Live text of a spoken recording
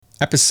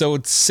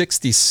Episode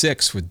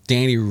 66 with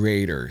Danny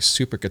Rader,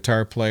 super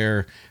guitar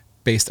player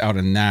based out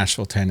in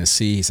Nashville,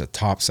 Tennessee. He's a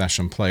top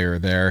session player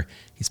there.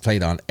 He's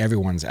played on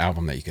everyone's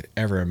album that you could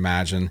ever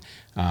imagine.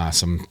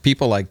 Some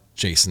people like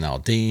Jason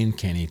Aldean,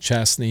 Kenny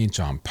Chesney,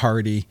 John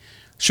Party,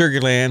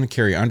 Sugarland,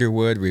 Carrie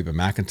Underwood, Reba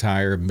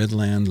McEntire,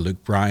 Midland,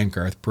 Luke Bryan,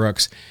 Garth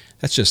Brooks.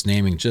 That's just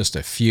naming just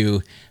a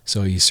few,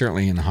 so he's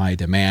certainly in high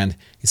demand.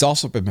 He's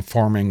also been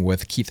performing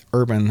with Keith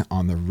Urban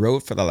on the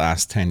road for the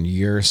last 10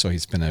 years, so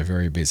he's been a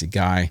very busy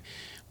guy.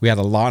 We had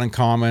a lot in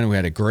common. We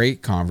had a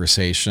great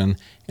conversation,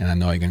 and I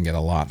know you're going to get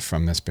a lot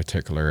from this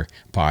particular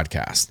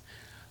podcast.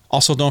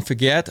 Also, don't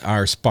forget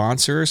our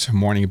sponsors,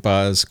 Morning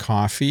Buzz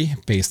Coffee,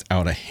 based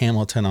out of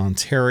Hamilton,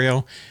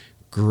 Ontario.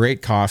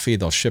 Great coffee.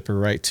 They'll ship it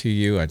right to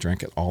you. I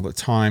drink it all the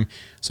time.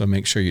 So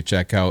make sure you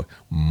check out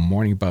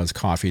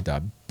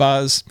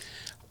morningbuzzcoffee.buzz.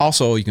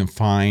 Also, you can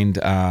find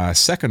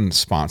second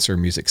sponsor,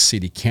 Music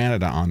City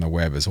Canada, on the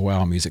web as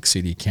well,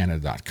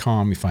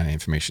 musiccitycanada.com. You find the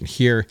information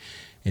here.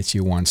 It's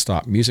your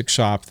one-stop music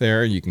shop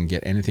there. You can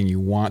get anything you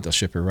want. They'll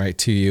ship it right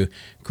to you.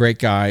 Great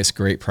guys,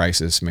 great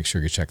prices. Make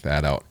sure you check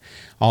that out.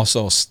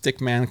 Also,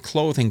 Stickman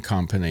Clothing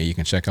Company. You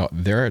can check out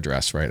their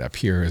address right up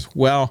here as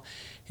well.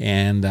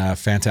 And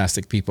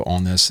fantastic people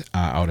own this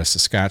out of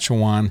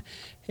Saskatchewan.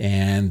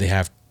 And they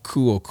have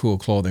cool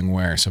clothing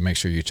wear. So make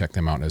sure you check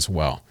them out as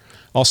well.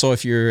 Also,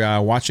 if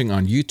you're watching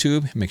on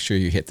YouTube, make sure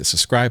you hit the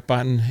subscribe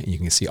button. And you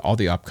can see all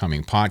the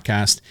upcoming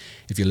podcasts.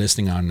 If you're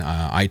listening on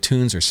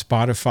iTunes or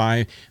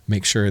Spotify,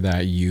 make sure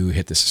that you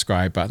hit the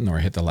subscribe button or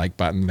hit the like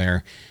button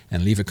there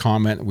and leave a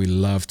comment. We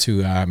love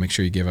to make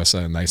sure you give us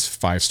a nice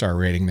 5-star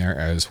rating there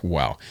as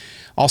well.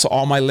 Also,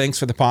 all my links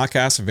for the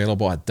podcast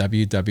available at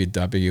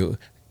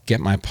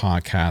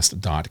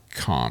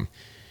www.getmypodcast.com.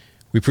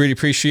 We pretty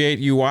appreciate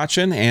you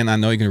watching, and I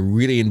know you're going to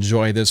really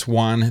enjoy this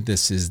one.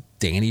 This is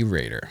Danny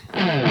Rader.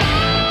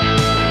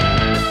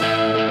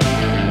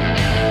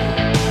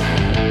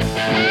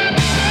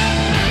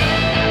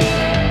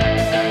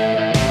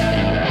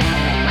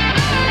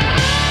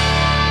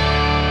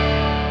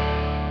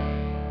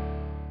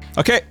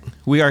 Okay,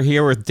 we are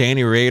here with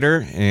Danny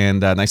Rader, and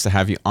nice to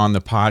have you on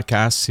the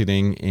podcast,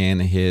 sitting in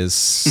his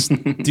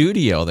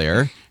studio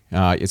there.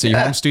 Is it your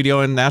home studio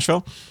in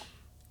Nashville?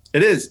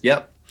 It is,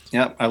 yep.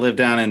 I live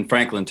down in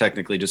Franklin,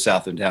 technically, just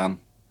south of town.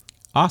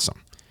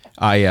 Awesome.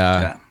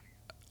 I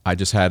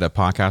just had a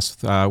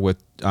podcast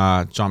with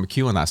John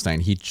McEwen last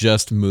night. He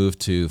just moved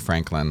to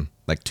Franklin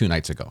like 2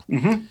 nights ago.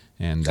 Mm-hmm.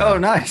 And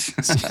nice.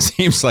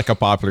 Seems like a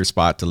popular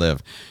spot to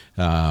live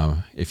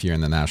if you're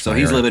in the Nashville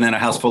area. So he's living in a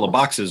house full of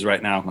boxes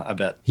right now, I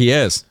bet. He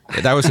is.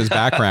 That was his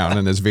background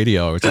in this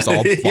video. It's just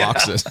all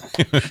boxes.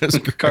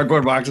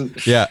 Cardboard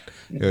boxes. Yeah,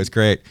 it was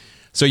great.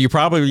 So you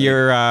probably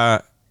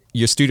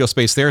your studio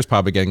space there is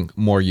probably getting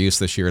more use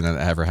this year than it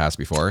ever has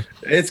before.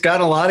 It's got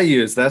a lot of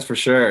use, that's for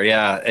sure.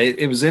 Yeah,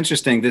 it was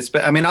interesting.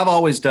 I've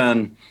always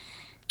done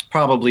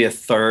probably a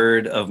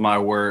third of my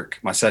work,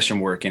 my session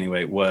work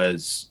anyway,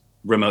 was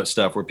remote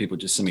stuff where people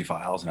just send me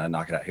files and I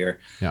knock it out here.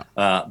 Yeah.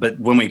 But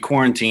when we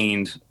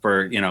quarantined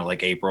for,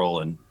 like April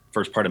and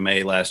first part of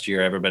May last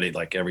year,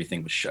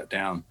 everything was shut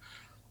down.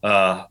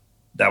 That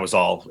was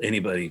all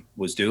anybody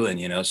was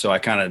doing, so I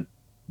kind of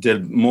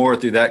did more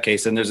through that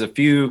case. And there's a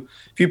few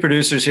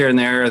producers here and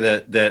there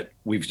that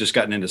we've just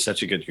gotten into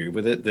such a good groove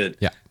with it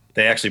that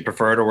they actually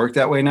prefer to work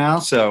that way now.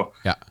 So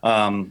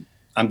I'm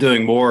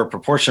doing more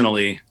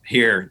proportionally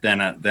here than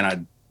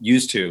I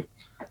used to.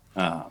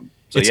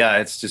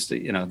 It's just,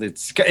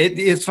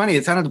 it's funny.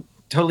 It kind of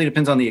totally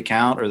depends on the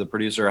account or the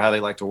producer or how they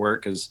like to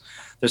work. Cause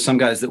there's some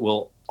guys that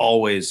will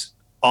always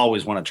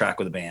want to track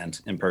with a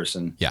band in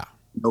person. Yeah.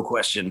 No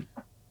question.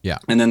 Yeah.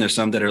 And then there's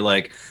some that are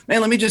like,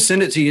 man, let me just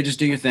send it to you. Just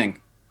do your thing.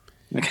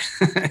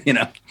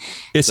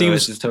 It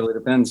seems it just totally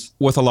depends.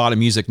 With a lot of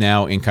music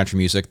now in country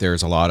music,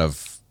 there's a lot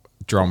of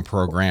drum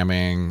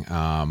programming,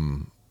 a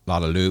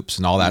lot of loops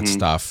and all that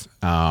stuff,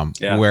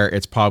 where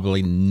it's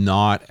probably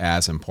not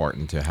as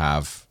important to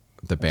have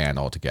the band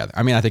all together.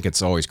 I mean, I think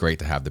it's always great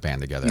to have the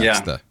band together.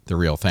 That's the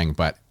real thing,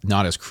 but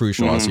not as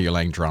crucial as you're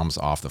laying drums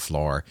off the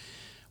floor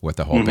with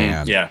the whole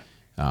band. Yeah.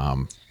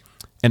 And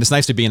it's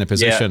nice to be in a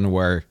position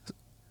where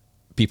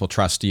people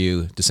trust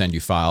you to send you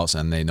files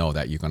and they know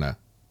that you're going to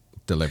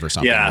deliver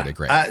something really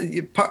great.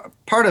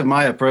 Part of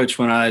my approach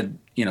when I,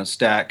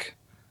 stack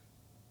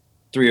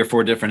 3 or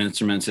 4 different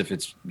instruments, if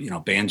it's,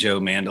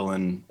 banjo,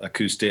 mandolin,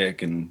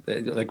 acoustic, and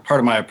part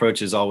of my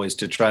approach is always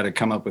to try to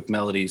come up with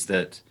melodies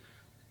that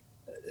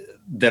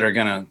are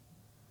going to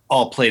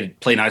all play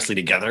nicely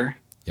together.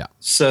 Yeah.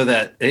 So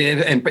that,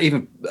 and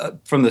even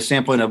from the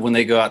standpoint of when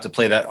they go out to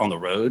play that on the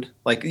road,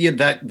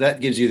 that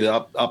gives you the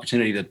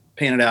opportunity to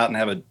pan it out and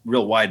have a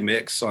real wide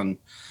mix on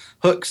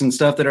hooks and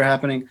stuff that are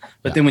happening.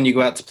 But then when you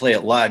go out to play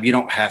it live, you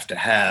don't have to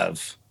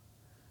have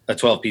a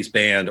 12-piece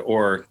band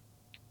or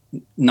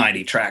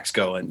 90 tracks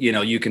going.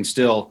 You can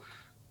still,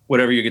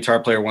 whatever your guitar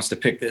player wants to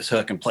pick this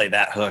hook and play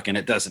that hook, and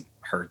it doesn't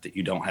hurt that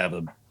you don't have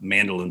a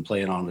mandolin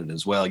playing on it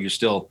as well. You're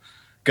still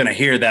going to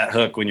hear that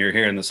hook when you're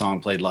hearing the song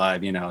played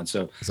live, and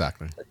so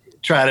exactly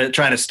try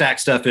to stack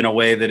stuff in a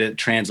way that it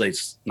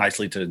translates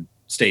nicely to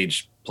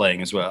stage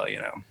playing as well, you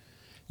know?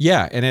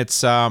 Yeah. And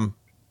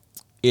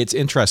it's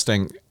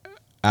interesting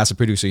as a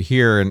producer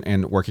here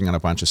and working on a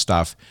bunch of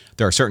stuff.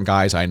 There are certain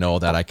guys I know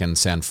that I can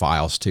send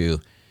files to,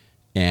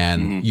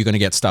 and you're going to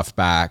get stuff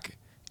back,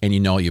 and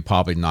you're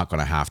probably not going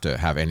to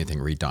have anything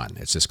redone.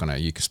 It's just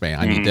you can say,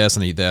 I need this,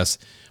 I need this.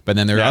 But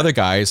then there are other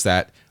guys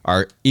that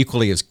are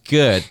equally as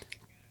good,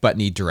 but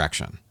need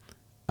direction.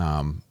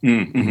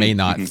 May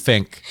not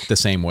think the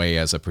same way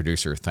as a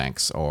producer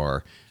thinks,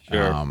 or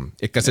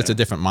because it's a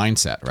different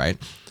mindset, right?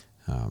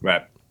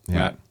 Right.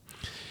 Yeah. Right.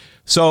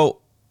 So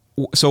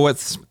with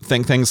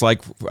things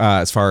like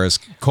as far as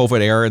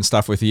COVID era and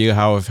stuff with you,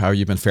 how have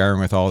you been faring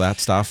with all that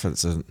stuff?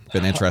 It's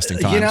been interesting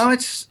times. You know,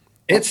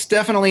 it's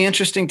definitely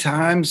interesting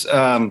times.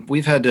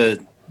 We've had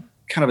to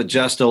kind of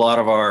adjust a lot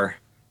of our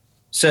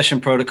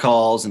session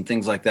protocols and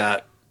things like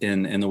that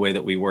in the way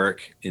that we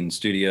work in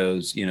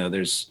studios. You know,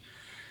 there's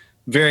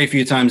very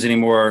few times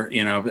anymore,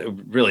 you know,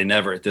 really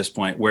never at this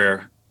point,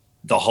 where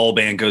the whole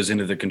band goes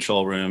into the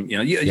control room. You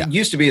know, it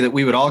used to be that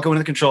we would all go into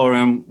the control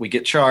room, we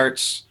get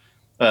charts,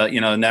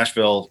 you know,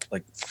 Nashville,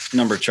 like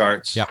number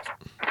charts. Yep.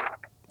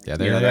 Yeah,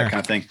 that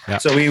kind of thing.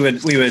 Yep. So we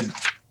would,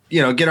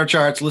 you know, get our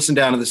charts, listen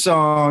down to the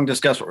song,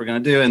 discuss what we're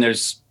going to do. And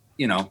there's,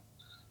 you know,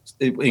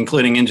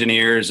 including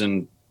engineers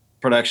and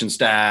production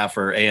staff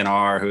or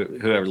A&R,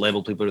 whoever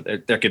label people,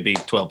 there could be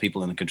 12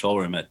 people in the control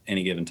room at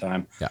any given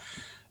time.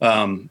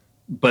 Yeah.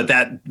 But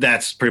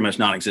that's pretty much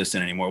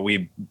non-existent anymore.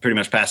 We pretty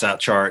much pass out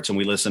charts and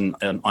we listen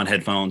on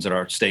headphones at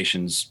our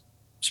stations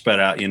spread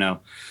out, you know,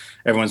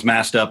 everyone's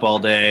masked up all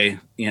day,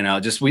 you know,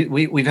 just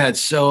we've had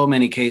so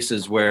many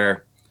cases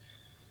where,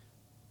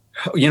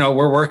 you know,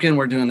 we're working,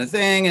 we're doing the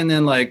thing. And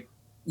then, like,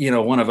 you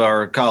know, one of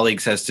our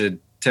colleagues has to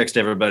text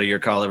everybody or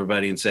call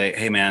everybody and say,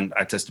 hey man,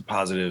 I tested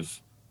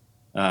positive.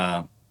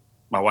 My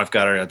wife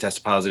got her, I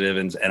tested positive,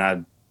 and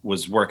I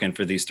was working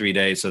for these 3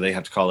 days. So they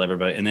have to call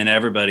everybody. And then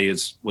everybody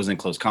was in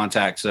close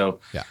contact. So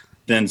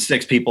then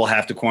 6 people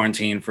have to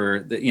quarantine for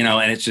the, you know,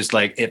 and it's just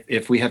like,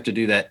 if we have to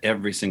do that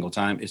every single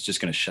time, it's just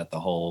going to shut the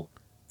whole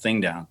thing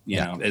down, you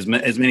know, as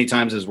many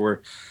times as we're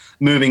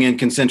moving in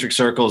concentric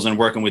circles and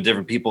working with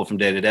different people from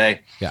day to day.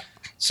 Yeah.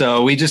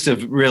 So we just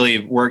have really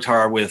worked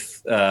hard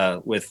with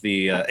the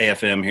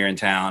AFM here in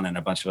town, and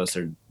a bunch of us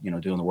are, you know,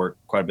 doing the work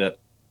quite a bit,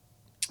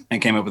 and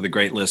came up with a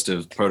great list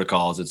of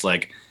protocols. It's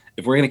like,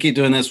 if we're going to keep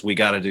doing this, we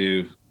got to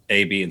do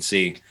A, B, and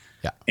C.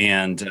 Yeah.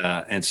 And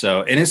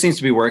it seems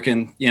to be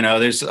working. You know,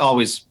 there's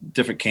always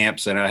different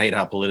camps, and I hate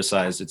how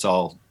politicized it's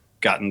all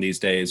gotten these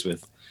days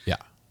with, you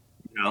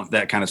know,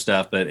 that kind of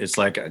stuff. But it's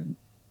like,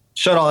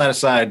 shut all that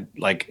aside.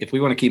 Like, if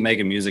we want to keep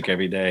making music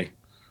every day,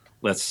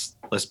 let's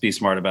be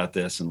smart about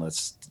this, and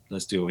let's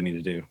do what we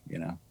need to do, you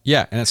know?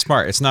 Yeah. And it's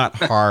smart. It's not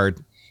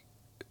hard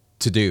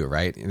to do,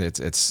 right?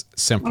 It's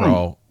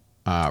simple.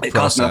 It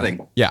costs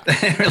nothing. Yeah.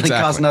 It really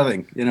costs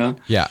nothing, you know?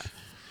 Yeah.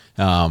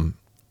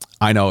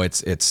 I know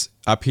it's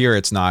up here.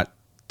 It's not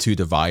too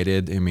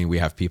divided. I mean, we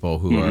have people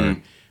who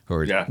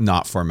are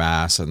not for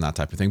mass and that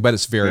type of thing, but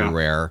it's very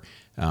rare.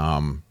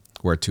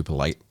 We're too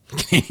polite.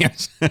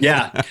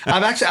 Yeah.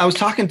 I was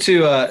talking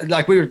to,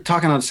 like, we were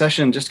talking on a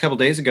session just a couple of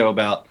days ago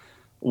about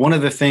one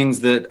of the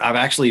things that I've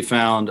actually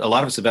found, a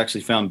lot of us have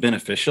actually found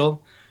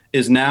beneficial,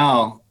 is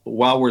now,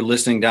 while we're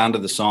listening down to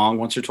the song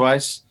once or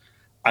twice,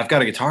 I've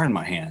got a guitar in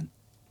my hand.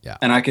 Yeah.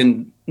 And I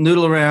can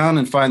noodle around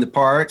and find the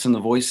parts, and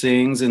the voice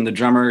sings, and the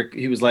drummer,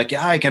 he was like,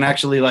 yeah, I can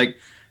actually, like,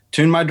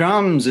 tune my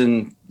drums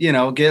and, you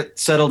know, get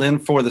settled in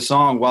for the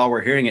song while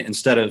we're hearing it,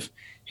 instead of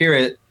hear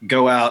it,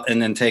 go out, and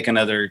then take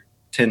another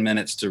 10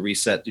 minutes to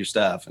reset your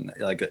stuff. And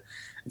like,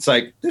 it's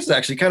like, this is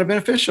actually kind of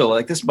beneficial.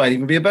 Like, this might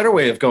even be a better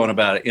way of going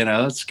about it. You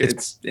know,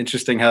 it's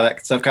interesting how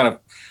that stuff kind of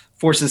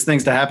forces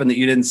things to happen that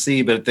you didn't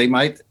see, but they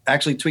might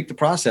actually tweak the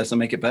process and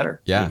make it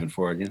better moving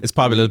forward. You know? It's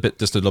probably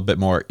just a little bit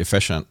more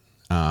efficient.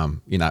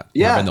 You're not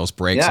having those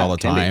breaks all the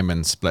time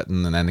and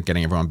splitting, and then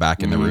getting everyone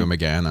back in the room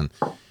again and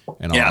all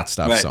that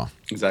stuff. Right. So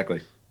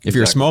exactly. If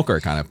you're a smoker,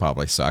 it kind of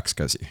probably sucks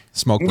because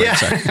smoke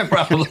breaks. Yeah,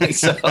 probably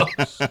so.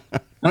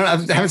 I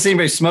haven't seen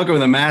anybody smoking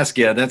with a mask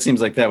yet. That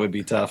seems like that would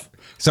be tough.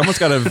 Someone's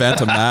got to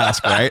invent a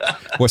mask, right?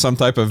 Or some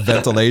type of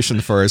ventilation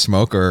for a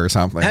smoker or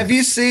something. Have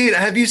you seen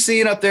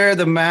up there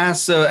the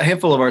masks? A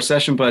handful of our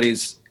session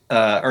buddies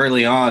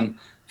early on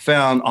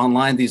found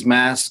online these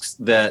masks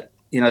that,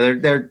 you know,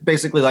 they're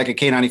basically like a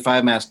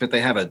K95 mask, but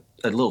they have a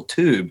little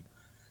tube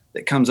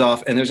that comes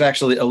off, and there's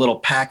actually a little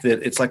pack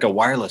that it's like a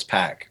wireless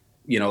pack,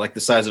 you know, like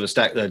the size of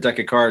a deck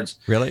of cards.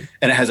 Really?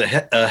 And it has a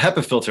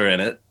HEPA filter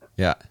in it.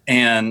 Yeah.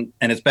 And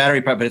it's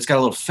battery powered, but it's got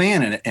a little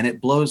fan in it, and it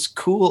blows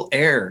cool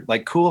air,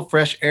 like cool,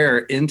 fresh air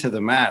into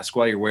the mask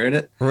while you're wearing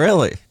it.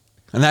 Really?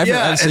 And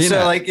I've seen so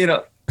that. Like, you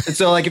know, and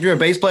so like if you're a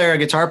bass player or a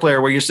guitar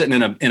player where you're sitting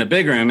in a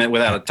big room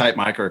without a tight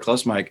mic or a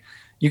close mic,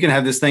 you can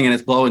have this thing and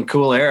it's blowing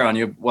cool air on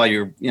you while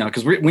you're, you know,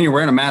 because when you're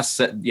wearing a mask,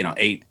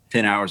 8-10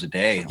 hours a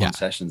day on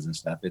sessions and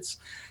stuff,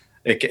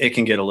 it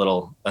can get a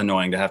little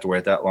annoying to have to wear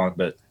it that long.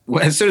 But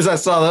as soon as I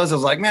saw those, I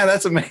was like, man,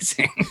 that's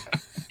amazing.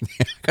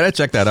 Gotta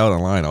check that out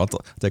online. I'll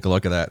take a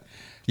look at that.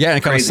 Yeah, and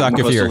it kind of suck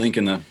if you're link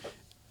in the.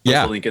 Put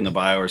Yeah. the link in the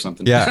bio or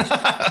something. Yeah,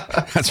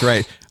 that's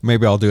right.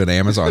 Maybe I'll do an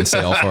Amazon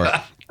sale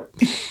for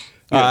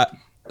it.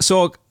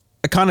 So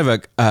kind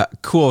of a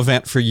cool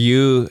event for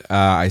you.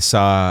 I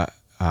saw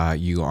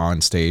you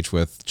on stage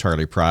with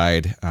Charlie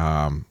Pride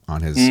on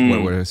his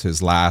what was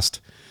his last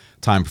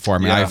time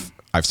performing. Yeah.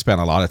 I've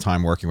spent a lot of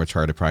time working with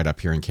Charlie Pride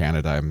up here in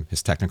Canada. I'm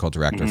his technical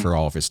director for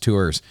all of his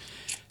tours,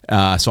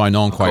 so I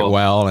know him quite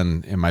well.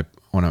 And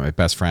one of my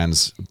best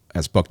friends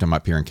has booked him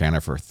up here in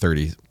Canada for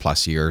 30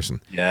 plus years.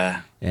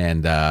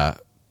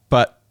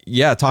 But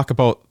yeah, talk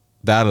about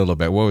that a little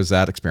bit. What was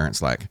that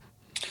experience like?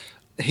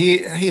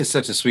 He is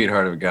such a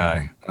sweetheart of a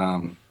guy.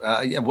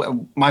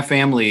 My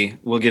family,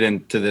 we'll get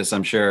into this,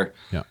 I'm sure,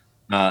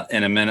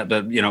 in a minute.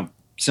 But,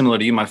 similar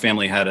to you, my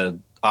family had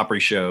an Opry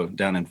show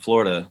down in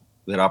Florida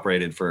that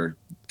operated for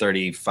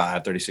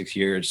 35, 36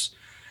 years.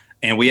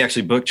 And we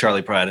actually booked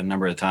Charlie Pride a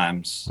number of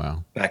times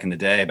back in the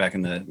day, back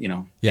in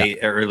the,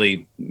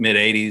 early mid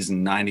 80s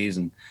and 90s.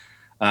 And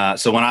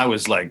so when I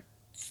was like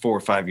 4 or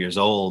 5 years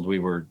old, we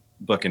were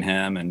booking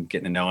him and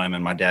getting to know him.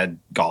 And my dad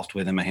golfed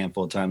with him a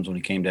handful of times when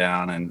he came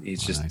down, and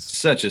he's just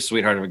such a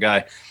sweetheart of a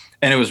guy.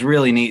 And it was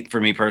really neat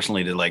for me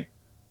personally to like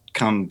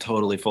come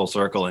totally full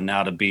circle and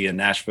now to be in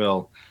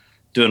Nashville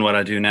doing what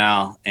I do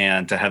now,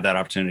 and to have that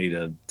opportunity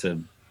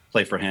to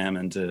play for him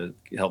and to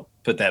help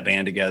put that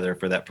band together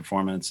for that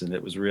performance. And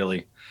it was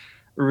really,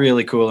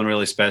 really cool and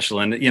really special.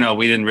 And,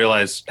 we didn't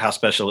realize how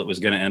special it was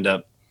going to end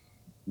up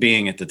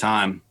being at the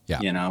time,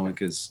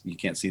 because you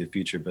can't see the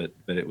future, but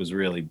it was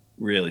really,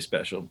 really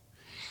special.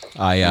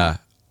 I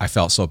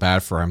felt so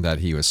bad for him that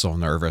he was so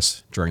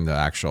nervous during the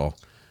actual.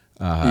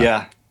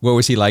 What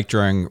was he like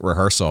during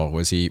rehearsal?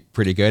 Was he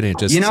pretty good? And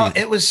just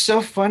it was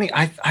so funny.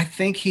 I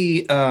think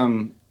he.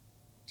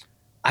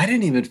 I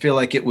didn't even feel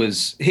like it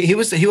was. He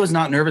was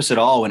not nervous at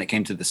all when it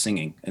came to the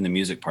singing and the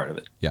music part of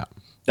it. Yeah,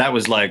 that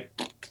was like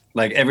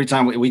every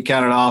time we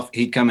counted off,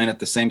 he'd come in at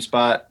the same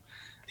spot.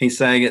 He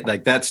sang it.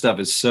 Like that stuff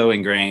is so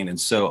ingrained and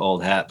so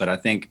old hat. But I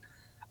think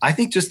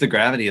just the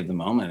gravity of the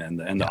moment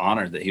and the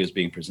honor that he was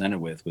being presented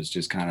with was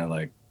just kind of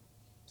like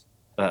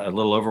a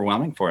little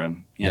overwhelming for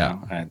him, you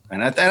know.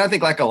 And I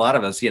think like a lot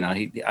of us, he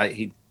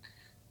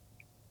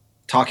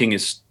talking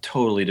is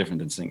totally different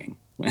than singing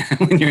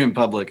when you're in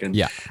public,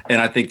 and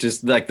I think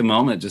just like the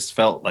moment just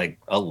felt like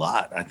a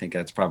lot. I think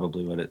that's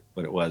probably what it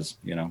was,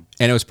 And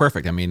it was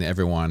perfect. I mean,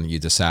 everyone, you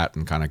just sat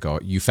and kind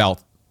of you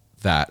felt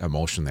that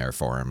emotion there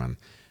for him, and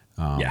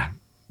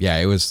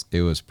it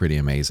was pretty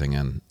amazing,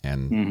 and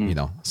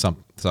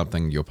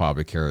something you'll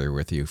probably carry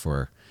with you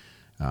for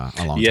a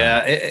long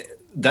time.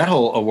 That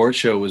whole award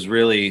show was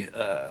really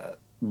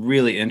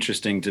really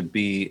interesting to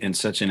be in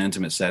such an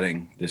intimate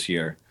setting this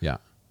year.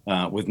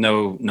 With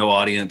no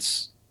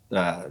audience,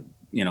 not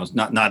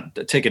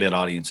a ticketed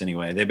audience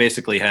anyway. They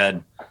basically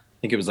had, I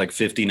think it was like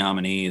 50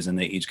 nominees, and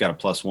they each got a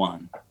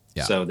 +1.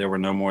 So there were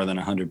no more than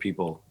 100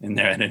 people in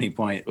there at any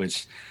point,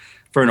 which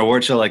for an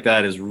award show like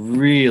that is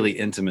really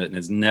intimate and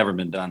has never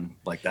been done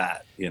like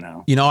that,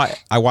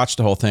 I watched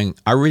the whole thing.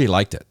 I really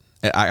liked it.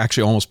 I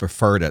actually almost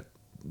preferred it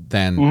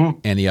than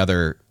any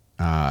other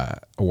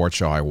award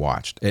show I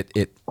watched.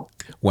 It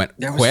went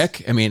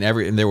quick. I mean,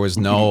 there was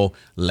no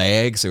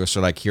legs. It was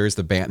sort of like, here's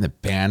the band. The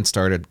band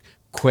started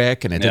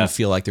quick, and it didn't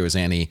feel like there was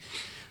any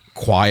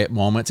quiet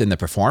moments. And the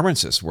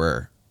performances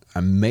were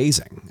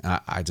amazing.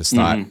 I just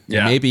thought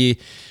maybe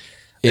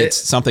it's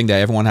something that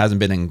everyone hasn't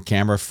been in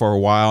camera for a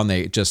while, and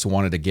they just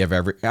wanted to give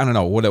I don't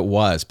know what it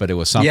was, but it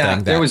was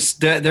something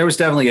that there was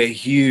definitely a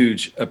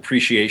huge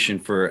appreciation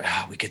for,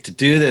 we get to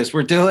do this.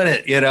 We're doing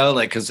it,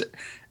 because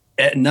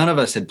none of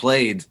us had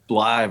played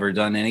live or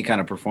done any kind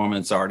of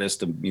performance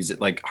artist of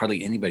music. Like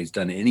hardly anybody's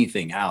done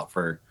anything out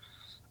for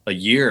a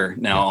year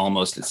now,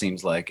 almost, it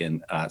seems like.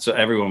 And so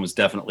everyone was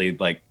definitely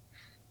like,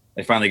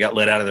 they finally got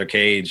let out of their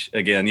cage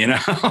again,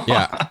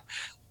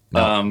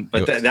 But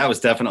that was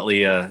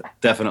definitely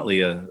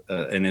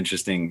an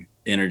interesting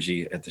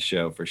energy at the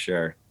show for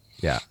sure.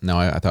 Yeah, no,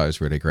 I thought it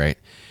was really great.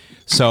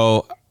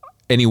 So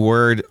any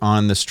word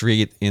on the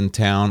street in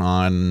town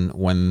on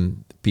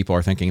when people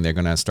are thinking they're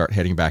going to start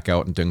heading back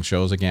out and doing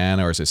shows again,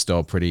 or is it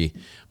still pretty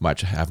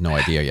much have no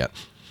idea yet?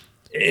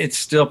 It's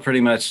still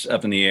pretty much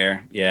up in the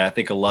air. Yeah, I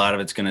think a lot of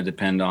it's going to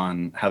depend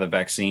on how the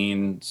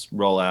vaccines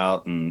roll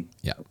out and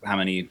how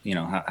many,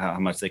 how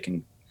much they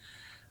can,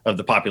 of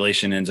the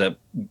population ends up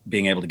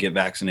being able to get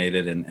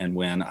vaccinated and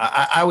when.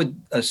 I would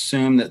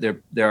assume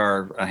that there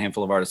are a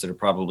handful of artists that are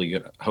probably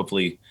going to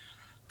hopefully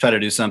try to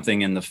do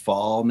something in the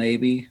fall,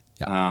 maybe,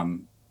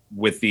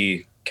 with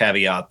the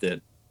caveat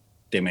that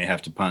they may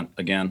have to punt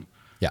again.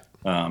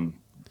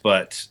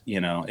 But,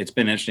 it's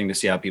been interesting to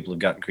see how people have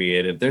gotten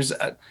creative. There's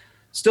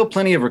still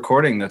plenty of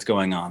recording that's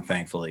going on,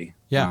 thankfully.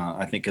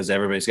 I think because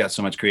everybody's got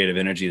so much creative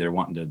energy, they're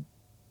wanting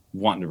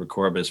to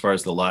record. But as far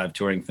as the live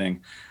touring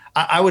thing,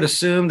 I would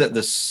assume that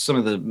some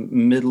of the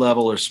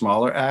mid-level or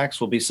smaller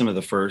acts will be some of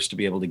the first to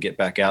be able to get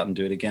back out and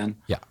do it again.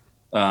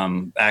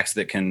 Acts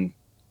that can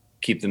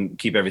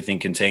keep everything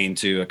contained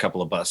to a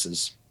couple of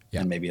buses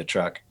and maybe a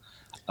truck.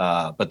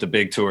 But the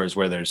big tours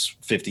where there's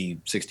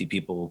 50, 60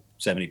 people,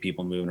 70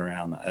 people moving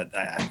around,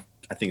 I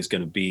think it's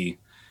going to be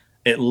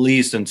at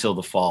least until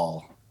the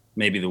fall,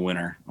 maybe the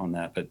winter on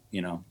that. But,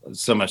 you know,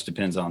 so much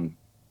depends on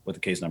what the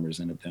case numbers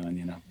end up doing,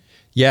 you know?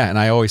 Yeah. And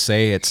I always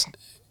say it's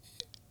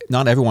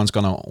not everyone's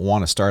going to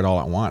want to start all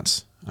at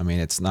once. I mean,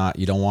 it's not,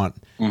 you don't want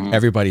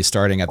everybody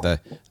starting at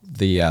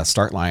the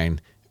start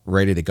line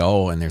ready to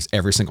go, and there's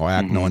every single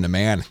act known to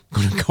man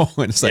going to go.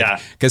 And it's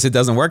like, because it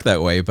doesn't work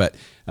that way. But,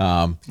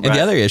 and the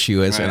other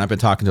issue is, and I've been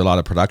talking to a lot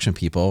of production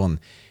people, and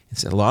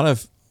it's a lot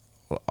of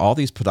all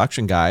these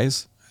production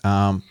guys,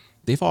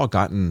 they've all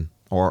gotten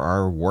or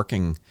are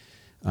working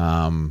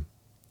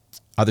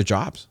other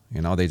jobs.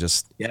 You know, they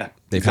just,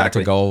 they've had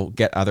to go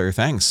get other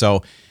things.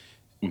 So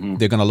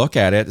they're going to look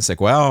at it. It's like,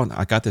 well,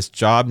 I got this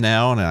job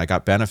now, and I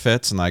got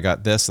benefits, and I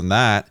got this and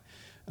that.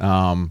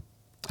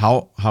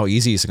 How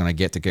easy is it going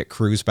to get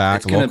crews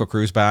back, local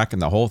crews back,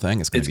 and the whole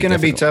thing? It's going to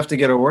be tough to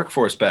get a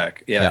workforce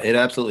back. Yeah, it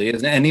absolutely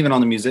is. And even on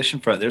the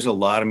musician front, there's a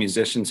lot of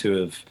musicians who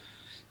have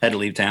had to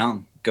leave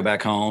town, go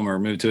back home, or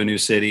move to a new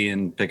city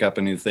and pick up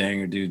a new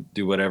thing, or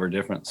do whatever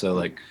different. So,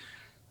 like,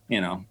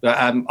 you know,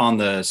 I'm on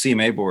the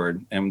CMA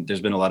board, and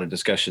there's been a lot of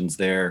discussions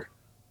there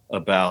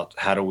about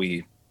how do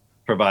we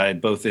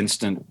provide both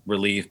instant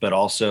relief, but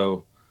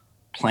also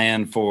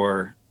plan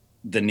for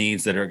the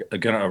needs that are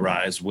going to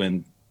arise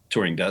when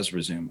touring does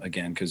resume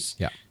again, because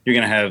you're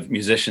going to have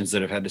musicians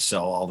that have had to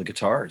sell all the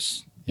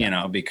guitars, you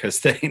know, because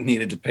they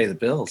needed to pay the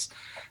bills,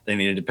 they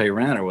needed to pay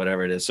rent or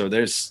whatever it is. So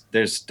there's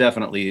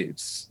definitely,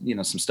 you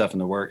know, some stuff in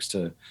the works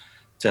to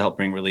help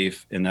bring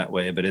relief in that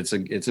way. But it's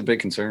a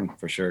big concern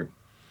for sure.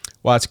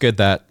 Well, it's good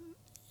that,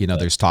 you know,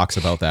 there's talks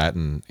about that,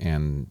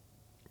 and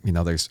you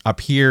know, there's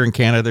up here in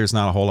Canada, there's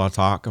not a whole lot of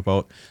talk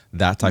about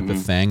that type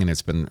of thing, and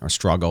it's been a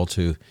struggle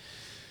to,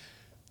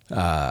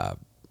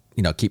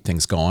 you know, keep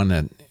things going.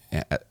 And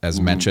as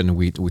mentioned,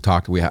 we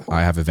talked.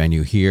 I have a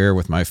venue here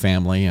with my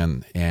family,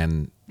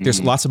 and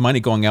there's lots of money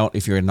going out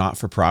if you're a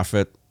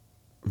not-for-profit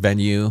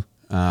venue,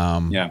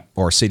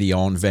 or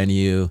city-owned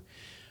venue,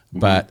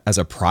 but as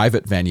a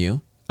private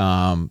venue,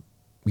 you're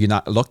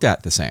not looked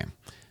at the same,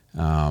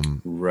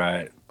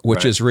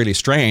 which is really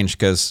strange,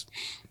 because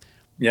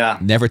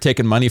never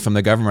taken money from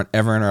the government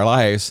ever in our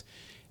lives,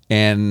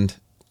 and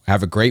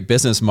have a great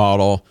business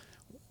model.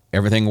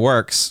 Everything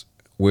works.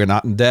 We're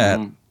not in debt,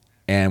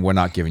 and we're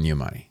not giving you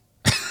money.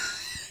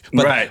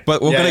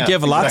 But we're going to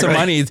give lots of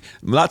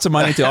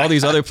money to all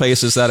these other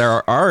places that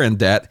are in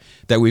debt,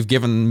 that we've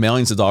given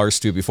millions of dollars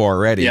to before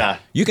already.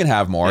 You can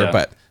have more,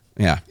 but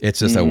it's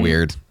just a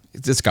weird,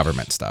 it's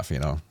government stuff, you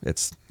know,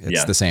 it's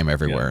the same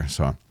everywhere.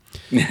 So,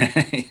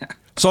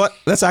 so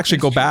let's actually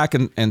go back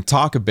and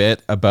talk a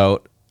bit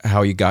about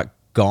how you got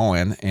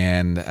going.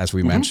 And as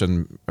we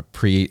mentioned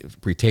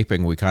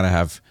pre-taping, we kind of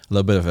have a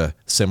little bit of a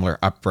similar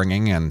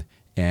upbringing,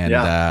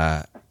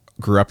 and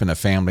grew up in a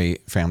family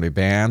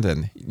band.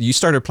 And you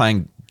started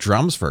playing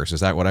drums first. Is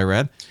that what I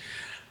read?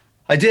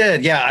 I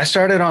did. Yeah. I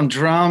started on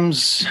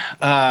drums.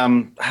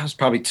 I was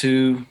probably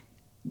 2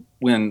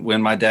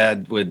 when my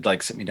dad would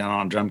like sit me down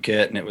on a drum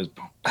kit, and it was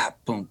boom, bop,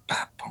 boom,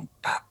 bop, boom,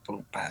 bop,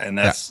 boom, bop. And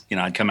that's, you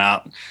know, I'd come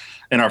out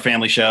in our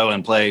family show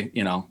and play,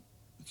 you know,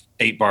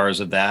 8 bars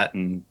of that,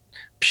 and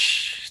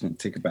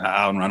take a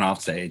bow and run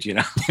off stage, you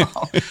know.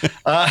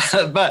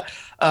 So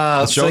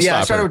I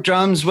started with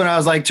drums when I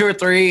was like 2 or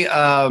 3.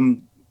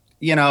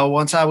 You know,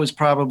 once I was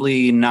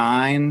probably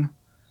 9,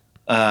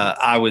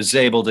 I was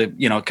able to,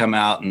 you know, come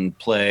out and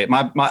play.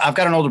 I've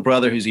got an older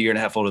brother who's a year and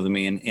a half older than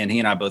me, and he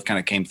and I both kind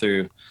of came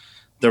through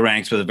the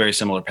ranks with a very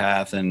similar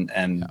path.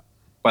 And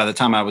by the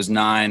time I was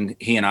 9,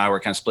 he and I were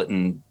kind of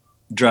splitting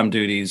drum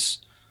duties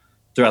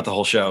throughout the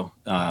whole show.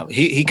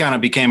 He kind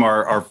of became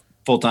our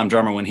full-time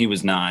drummer when he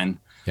was 9.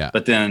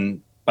 But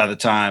then by the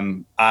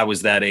time I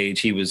was that age,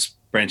 he was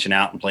branching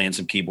out and playing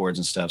some keyboards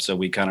and stuff. So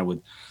we kind of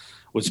would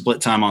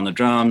split time on the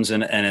drums,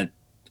 and at,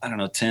 I don't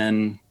know,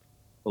 10,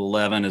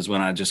 11 is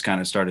when I just kind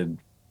of started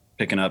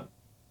picking up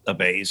a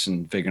bass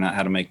and figuring out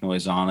how to make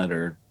noise on it,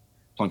 or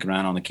plunking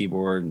around on the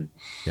keyboard and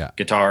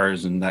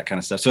guitars and that kind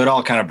of stuff. So it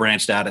all kind of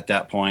branched out at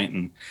that point.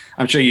 And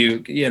I'm sure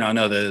you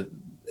know the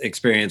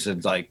experience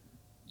of, like,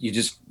 you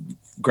just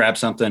grab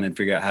something and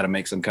figure out how to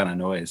make some kind of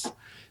noise.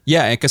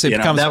 Yeah, because it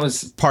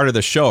becomes part of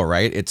the show,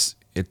 right? It's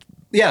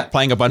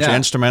playing a bunch of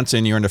instruments,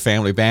 and you're in a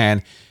family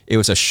band. It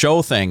was a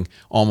show thing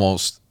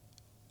almost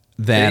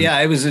than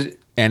it was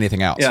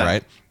anything else,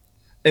 right?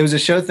 It was a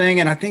show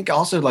thing, and I think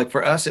also, like,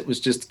 for us, it was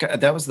just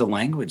that was the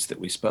language that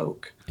we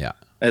spoke.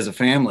 As a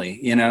family,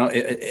 you know,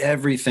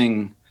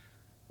 everything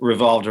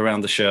revolved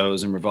around the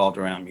shows and revolved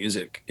around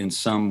music in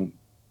some,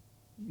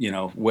 you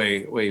know,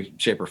 way,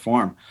 shape, or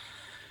form.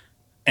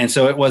 And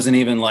so it wasn't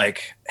even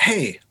like,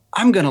 hey,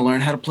 I'm going to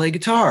learn how to play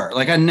guitar.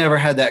 Like, I never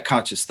had that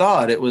conscious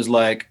thought. It was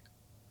like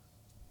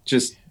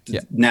just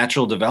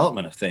natural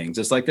development of things.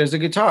 It's like, there's a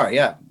guitar.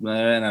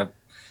 And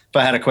if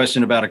I had a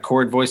question about a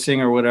chord voicing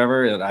or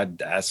whatever,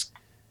 I'd ask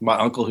my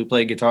uncle who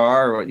played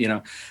guitar, or, you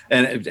know,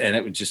 and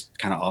it was just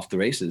kind of off the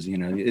races, you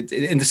know.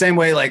 In the same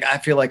way, like, I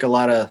feel like a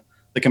lot of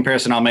the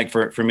comparison I'll make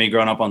for me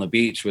growing up on the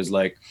beach was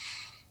like,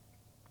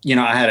 you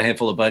know, I had a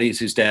handful of buddies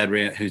whose dads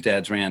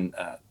ran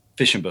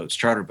fishing boats,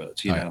 charter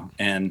boats, you know,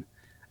 and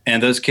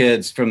And those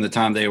kids from the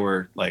time they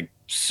were like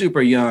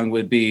super young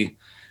would be,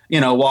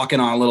 walking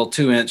on little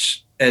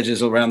 2-inch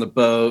edges around the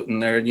boat,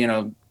 and they're,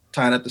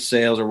 tying up the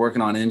sails or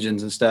working on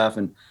engines and stuff.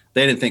 And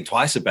they didn't think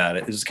twice about it.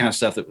 It was the kind of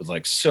stuff that was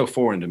like so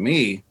foreign to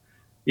me,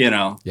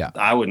 Yeah.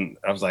 I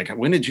was like,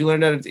 when did you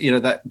learn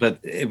that? But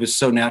it was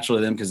so natural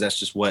to them because that's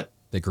just what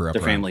They grew up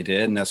their around. family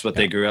did. And that's what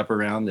they grew up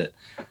around. That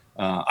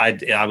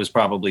I was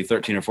probably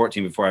 13 or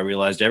 14 before I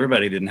realized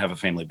everybody didn't have a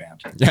family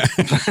band. Yeah.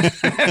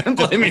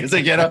 Play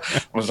music, I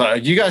was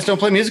like, you guys don't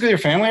play music with your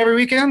family every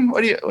weekend?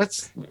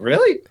 What's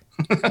really?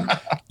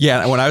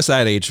 Yeah. When I was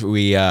that age,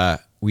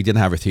 we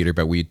didn't have a theater,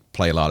 but we'd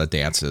play a lot of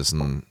dances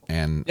and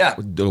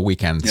the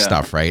weekend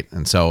stuff. Right.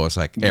 And so it was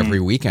like every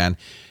weekend,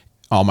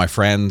 all my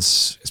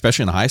friends,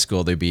 especially in high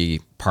school, they'd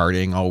be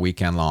partying all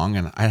weekend long,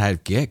 and I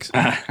had gigs.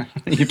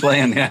 You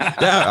playing? Yeah.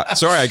 Yeah.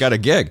 Sorry, I got a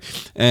gig.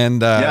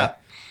 And, and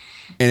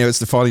it was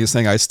the funniest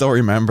thing. I still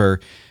remember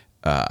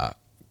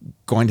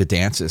going to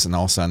dances, and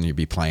all of a sudden you'd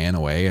be playing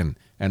away, and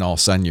all of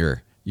a sudden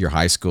your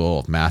high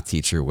school math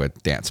teacher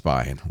would dance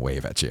by and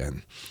wave at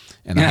you.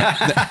 And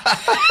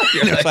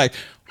it was like,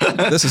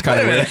 this is kind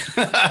of weird.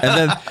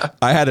 And then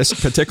I had a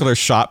particular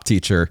shop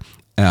teacher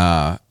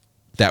that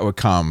would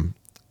come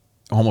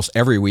almost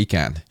every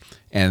weekend,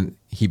 and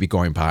he'd be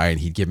going by and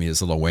he'd give me this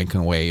little wink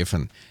and wave.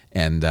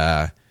 And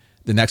the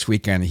next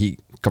weekend he'd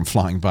come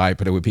flying by,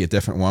 but it would be a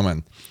different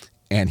woman.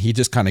 And he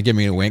just kind of give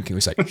me a wink, and he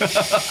was like,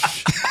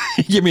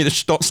 give me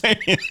the don't say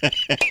anything.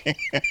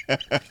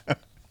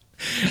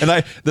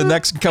 And the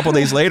next couple of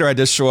days later, I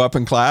just show up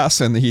in class,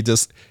 and we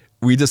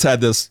just had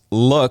this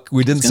look.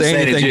 We didn't say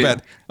anything,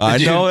 but I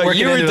know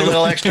you were doing a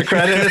little extra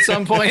credit at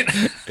some point.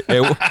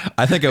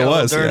 I think it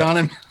was. Dirt on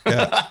him.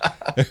 Yeah,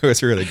 it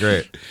was really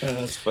great.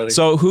 That's funny.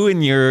 So who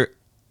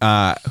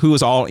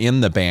was all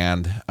in the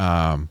band,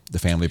 the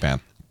family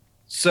band?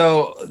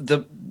 So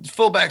the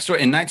full backstory,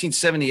 in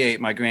 1978,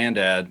 my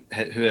granddad,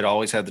 who had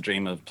always had the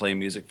dream of playing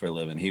music for a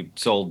living, he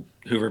sold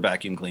Hoover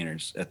vacuum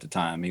cleaners at the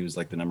time. He was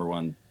like the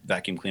 #1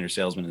 vacuum cleaner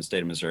salesman in the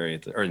state of Missouri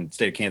or in the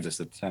state of Kansas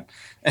at the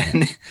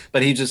time.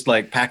 But he just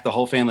like packed the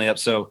whole family up.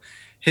 So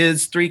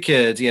his 3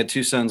 kids, he had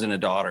 2 sons and a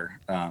daughter.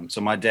 So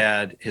my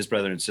dad, his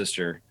brother and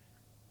sister,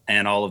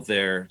 and all of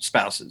their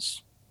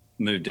spouses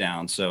moved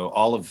down. So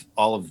all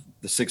of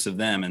the 6 of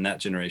them in that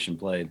generation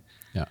played.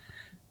 Yeah.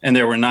 And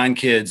there were 9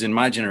 kids in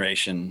my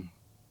generation,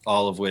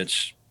 all of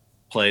which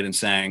played and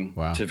sang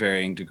to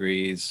varying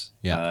degrees.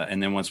 Yeah.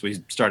 And then once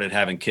we started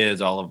having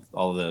kids, all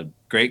of the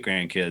great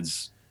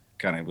grandkids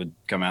kind of would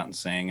come out and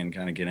sing and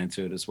kind of get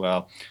into it as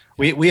well.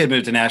 We had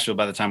moved to Nashville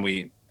by the time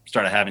we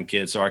started having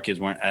kids, so our kids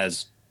weren't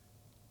as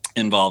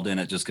involved in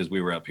it just because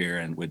we were up here,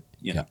 and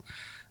it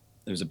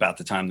was about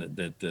the time that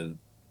the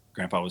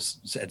grandpa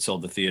had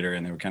sold the theater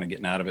and they were kind of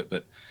getting out of it.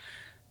 But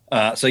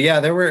so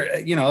there were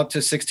up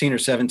to 16 or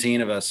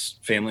 17 of us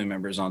family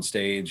members on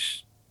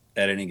stage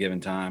at any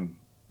given time.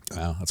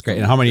 Wow, that's great.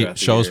 And how many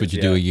shows would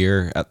you do a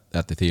year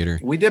at the theater?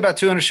 We did about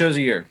 200 shows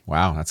a year.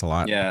 Wow, that's a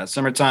lot. Yeah,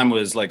 summertime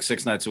was like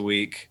 6 nights a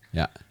week.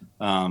 Yeah.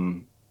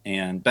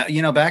 And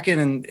back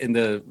in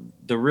the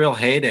real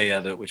heyday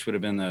of it, which would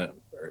have been the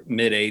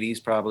mid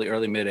 80s, probably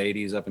early mid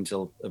 80s up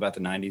until about the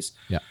 90s.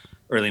 Yeah.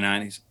 Early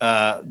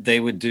 90s. They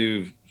would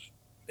do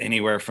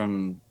anywhere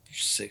from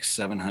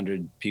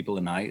 600-700 people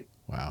a night.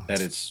 Wow.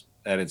 At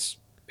its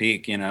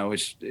peak,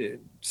 which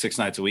 6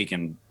 nights a week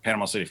in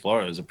Panama City,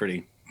 Florida is a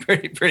pretty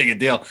good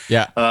deal.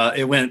 Yeah.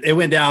 It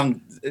went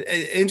down.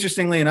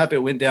 Interestingly enough, it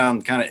went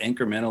down kind of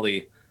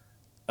incrementally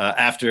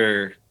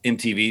after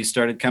MTV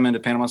started coming to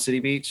Panama City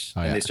Beach,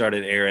 and they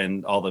started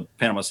airing all the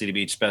Panama City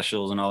Beach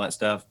specials and all that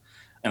stuff.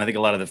 And I think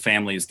a lot of the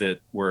families that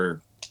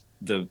were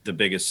the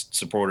biggest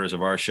supporters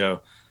of our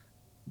show,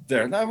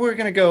 we're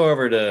going to go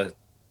over to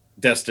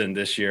Destin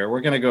this year.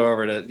 We're going to go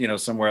over to,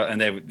 somewhere. And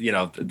they,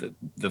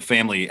 the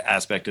family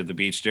aspect of the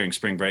beach during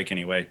spring break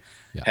anyway,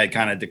 had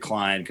kind of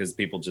declined because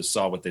people just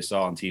saw what they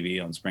saw on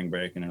TV on spring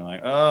break. And they're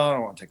like, oh, I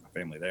don't want to take my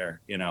family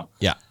there,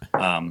 Yeah.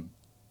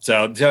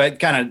 So it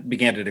kind of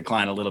began to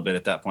decline a little bit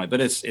at that point,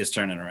 but it's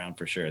turning around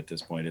for sure at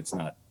this point. It's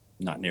not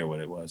near what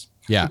it was.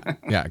 Yeah.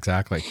 Yeah,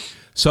 exactly.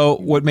 So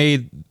what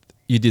made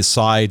you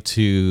decide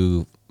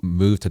to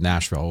move to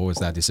Nashville? What was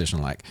that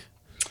decision like?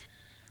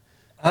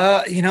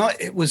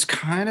 It was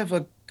kind of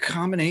a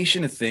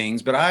combination of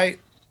things, but I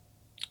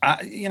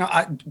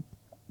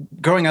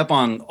growing up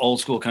on old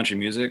school country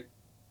music,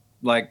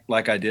 like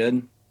I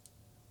did,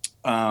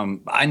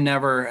 I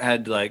never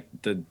had like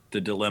the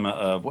dilemma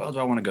of, well, do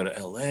I want to go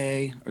to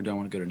LA or do I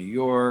want to go to New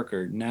York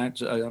or I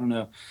don't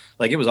know.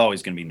 Like it was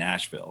always going to be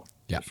Nashville.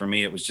 Yeah. For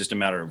me, it was just a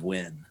matter of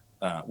when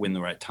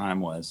the right time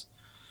was.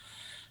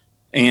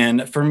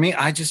 And for me,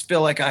 I just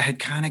feel like I had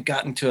kind of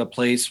gotten to a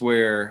place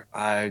where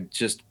I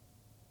just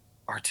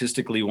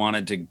artistically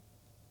wanted to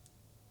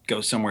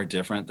go somewhere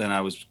different than I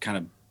was kind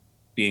of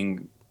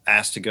being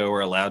asked to go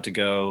or allowed to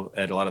go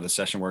at a lot of the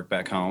session work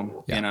back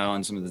home,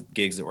 and some of the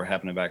gigs that were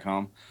happening back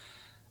home.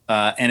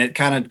 And it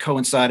kind of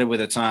coincided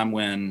with a time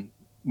when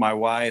my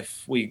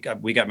wife, we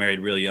got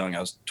married real young. I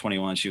was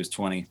 21, she was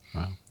 20.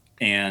 Wow.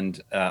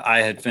 And I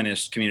had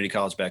finished community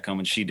college back home,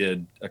 and she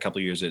did a couple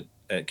of years at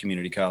at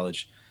community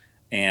college.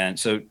 And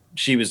so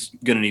she was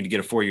going to need to get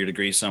a 4-year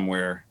degree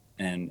somewhere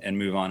and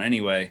move on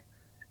anyway.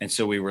 And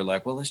so we were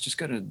like, well, let's just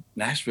go to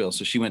Nashville.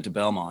 So she went to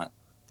Belmont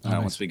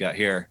Nice. once we got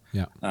here,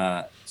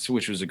 Yeah. so,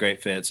 which was a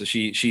great fit. So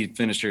she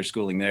finished her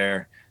schooling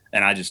there,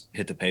 and I just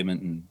hit the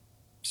pavement and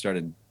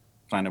started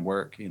finding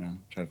work,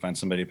 try to find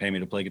somebody to pay me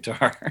to play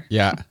guitar.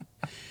 Yeah.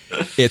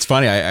 It's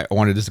funny. I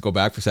wanted just to go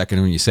back for a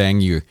second when you're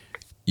saying you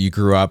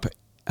grew up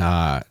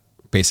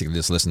basically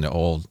just listening to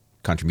old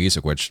country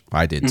music, which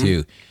I did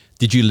too.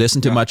 Did you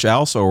listen to much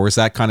else, or was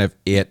that kind of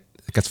it?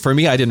 Because for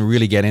me, I didn't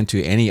really get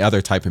into any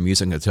other type of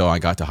music until I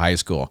got to high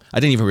school.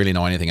 I didn't even really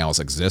know anything else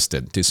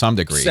existed to some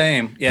degree.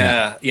 Same.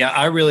 Yeah.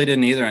 I really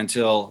didn't either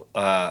until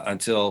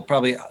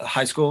probably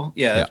high school.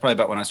 Yeah. That's probably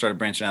about when I started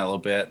branching out a little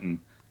bit, and,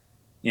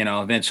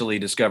 eventually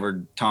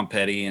discovered Tom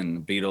Petty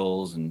and the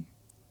Beatles and,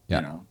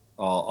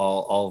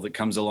 all that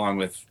comes along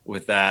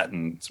with that,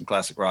 and some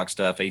classic rock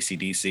stuff,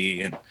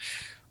 AC/DC, and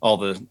all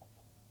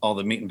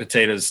the meat and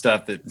potatoes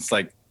stuff that it's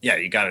like, yeah,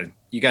 you're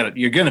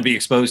going to be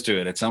exposed to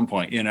it at some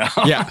point,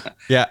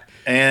 Yeah.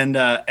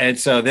 And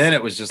so then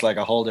it was just like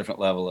a whole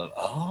different level of,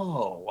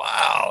 oh,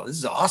 wow, this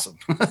is awesome.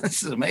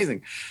 This is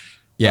amazing.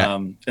 Yeah.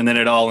 And then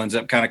it all ends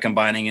up kind of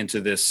combining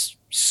into this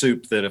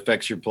soup that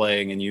affects your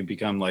playing, and you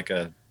become like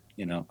a,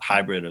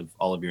 hybrid of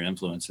all of your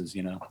influences,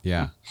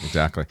 Yeah,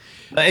 exactly.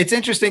 It's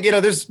interesting.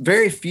 There's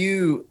very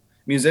few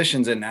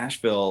musicians in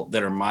Nashville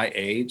that are my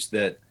age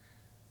that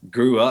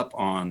grew up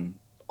on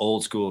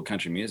old school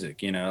country music,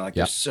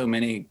 there's so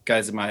many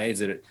guys at my age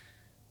that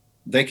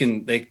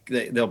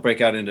they'll break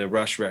out into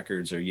Rush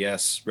records or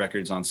Yes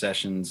records on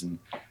sessions, and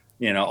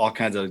all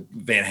kinds of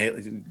Van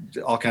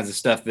Halen, all kinds of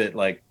stuff that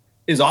like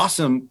is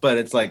awesome, but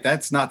it's like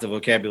that's not the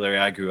vocabulary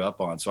I grew up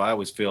on. So I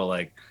always feel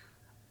like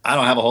I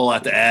don't have a whole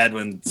lot to add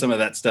when some of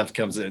that stuff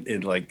comes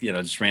in like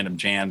just random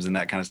jams and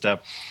that kind of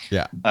stuff.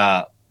 Yeah.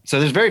 So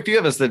there's very few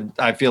of us that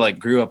I feel like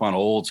grew up on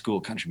old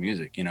school country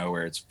music,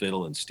 where it's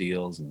fiddle and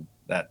steels and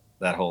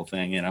that whole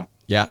thing,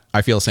 Yeah,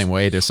 I feel the same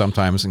way. There's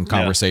sometimes in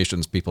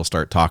conversations people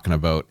start talking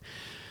about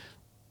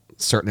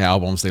certain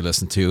albums they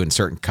listen to and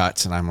certain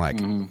cuts, and I'm like,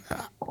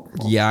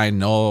 yeah, I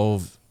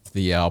know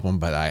the album,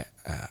 but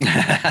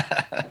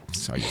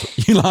so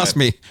you lost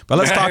me. But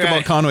let's talk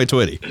about Conway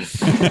Twitty.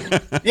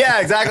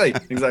 Yeah, exactly.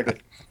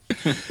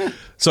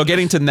 So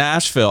getting to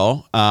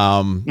Nashville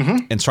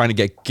and trying to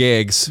get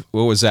gigs,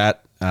 what was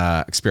that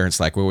experience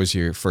like? What was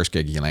your first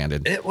gig you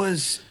landed? It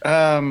was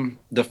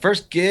the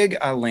first gig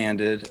I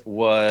landed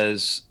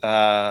was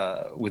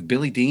with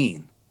Billy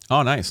Dean.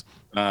 Oh, nice.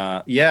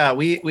 Yeah,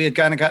 we had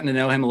kind of gotten to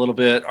know him a little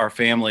bit, our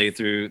family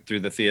through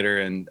the theater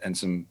and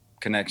some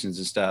connections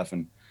and stuff,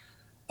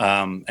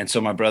 and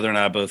so my brother and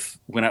I both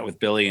went out with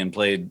Billy and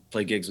played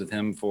gigs with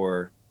him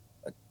for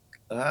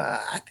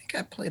I think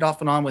I played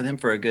off and on with him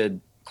for a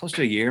good close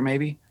to a year,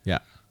 maybe. Yeah,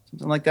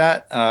 something like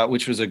that,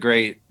 which was a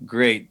great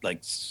like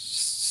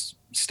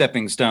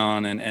stepping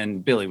stone,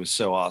 and Billy was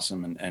so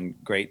awesome and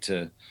great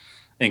to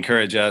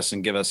encourage us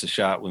and give us a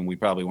shot when we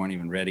probably weren't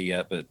even ready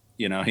yet, but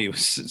he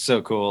was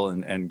so cool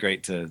and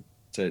great to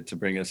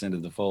bring us into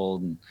the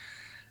fold. And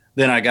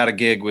then I got a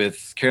gig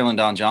with Carolyn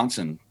Dawn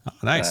Johnson. Oh,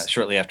 nice.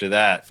 Shortly after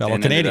that, fellow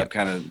and Canadian,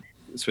 kind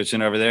of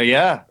switching over there.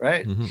 Yeah,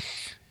 right.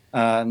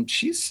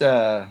 She's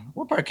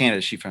what part of Canada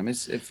is she from?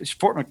 It's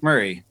Fort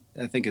McMurray,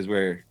 I think, is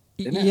where.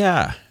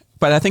 Yeah,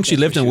 but I think she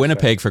lived in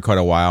Winnipeg for quite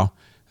a while.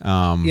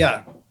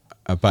 Yeah.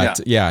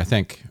 But I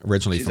think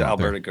originally she's from an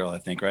Alberta there. girl, I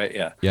think, right?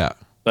 Yeah. Yeah.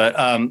 But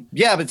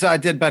but so I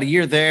did about a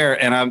year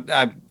there, and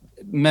I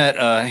met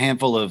a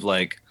handful of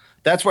like.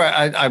 That's where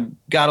I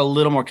got a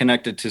little more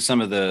connected to some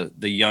of the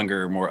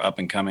younger, more up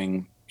and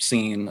coming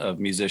scene of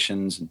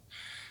musicians,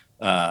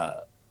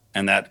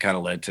 and that kind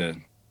of led to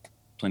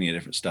plenty of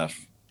different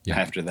stuff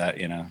after that,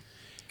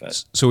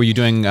 But so were you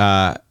doing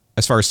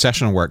as far as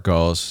session work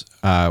goes?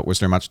 Was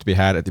there much to be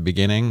had at the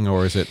beginning,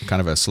 or is it kind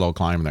of a slow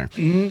climb there?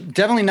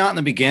 Definitely not in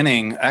the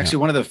beginning. Actually,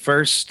 one of the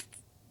first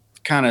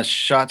kind of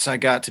shots I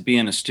got to be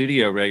in a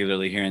studio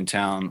regularly here in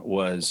town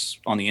was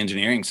on the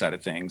engineering side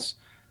of things.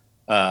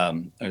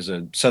 There's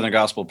a Southern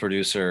gospel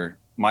producer,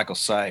 Michael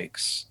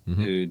Sykes,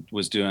 who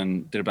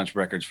did a bunch of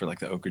records for like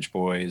the Oak Ridge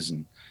Boys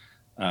and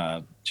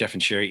Jeff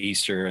and Sherry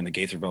Easter and the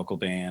Gaither Vocal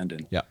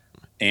Band.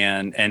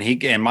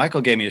 And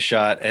Michael gave me a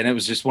shot, and it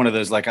was just one of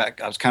those, like, I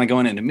was kind of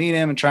going in to meet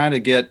him and trying to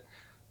get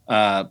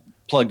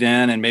plugged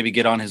in and maybe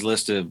get on his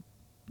list of,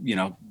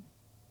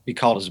 be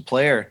called as a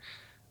player.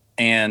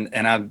 And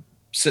I'm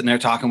sitting there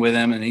talking with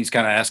him, and he's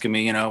kind of asking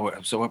me,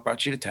 so what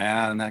brought you to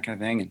town and that kind of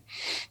thing.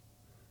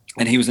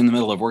 And he was in the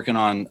middle of working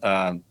on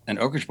an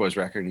Oak Ridge Boys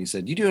record, and he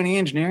said, "You do any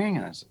engineering?"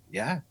 And I said,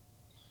 "Yeah." "You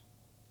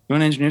want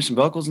to engineer some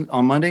vocals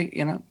on Monday?"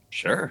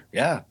 "Sure,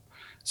 yeah."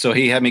 So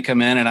he had me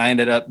come in, and I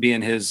ended up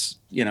being his,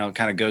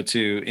 kind of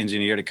go-to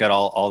engineer to cut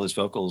all his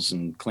vocals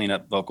and clean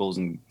up vocals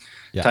and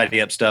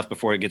tidy up stuff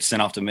before it gets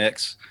sent off to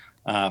mix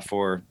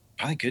for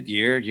probably a good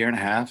year and a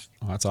half.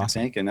 Oh, that's awesome.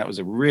 I think. And that was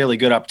a really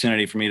good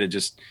opportunity for me to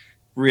just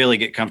really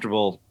get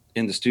comfortable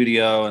in the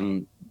studio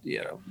and,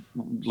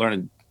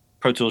 learning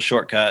Pro Tools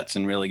shortcuts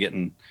and really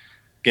getting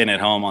at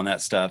home on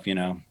that stuff,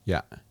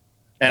 Yeah.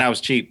 And I was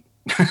cheap.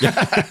 Yeah,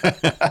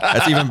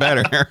 that's even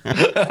better.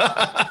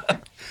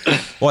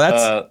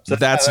 Well, So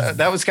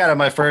that was kind of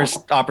my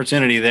first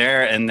opportunity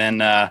there. And then,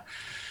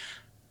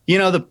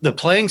 the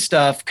playing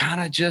stuff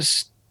kind of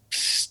just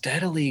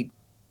steadily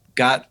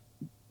got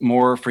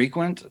more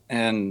frequent,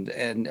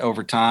 and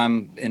over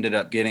time ended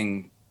up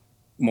getting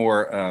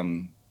more,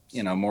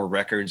 more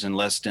records and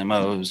less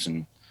demos,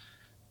 and,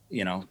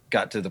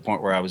 got to the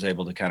point where I was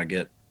able to kind of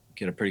get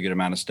a pretty good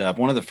amount of stuff.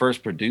 One of the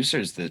first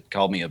producers that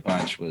called me a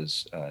bunch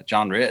was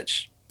John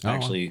Rich.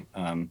 Actually,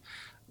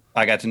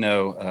 I got to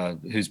know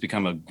who's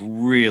become a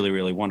really,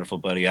 really wonderful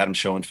buddy, Adam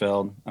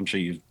Schoenfeld. I'm sure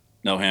you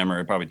know him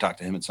or probably talked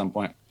to him at some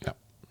point. Yeah.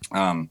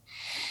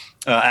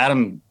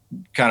 Adam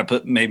kind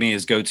of made me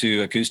his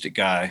go-to acoustic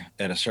guy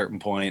at a certain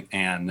point,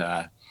 and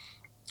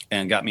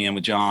got me in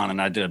with John,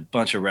 and I did a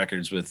bunch of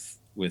records with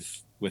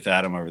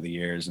Adam over the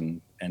years,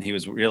 and he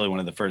was really one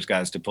of the first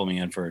guys to pull me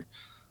in for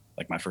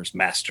like my first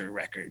master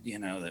record,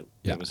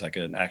 that was like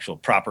an actual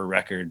proper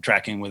record,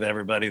 tracking with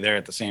everybody there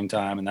at the same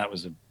time, and that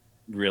was a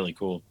really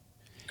cool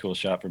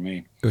shot for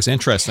me. It was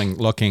interesting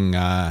looking.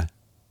 I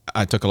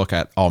took a look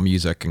at All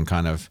Music and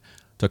kind of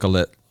took a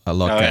look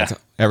at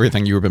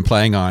everything you've been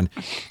playing on,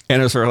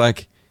 and it was sort of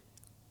like,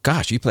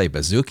 gosh, you play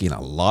bazouki in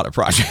a lot of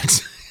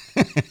projects.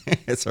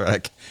 It's sort of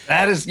like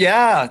that is,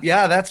 yeah.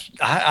 That's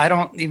I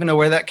don't even know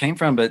where that came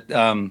from, but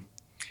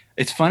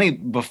it's funny.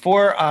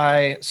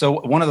 So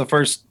one of the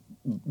first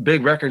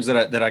big records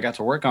that I got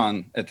to work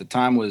on at the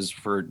time was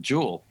for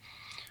Jewel.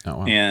 Oh,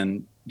 wow.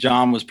 And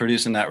John was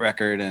producing that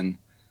record, and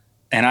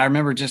I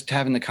remember just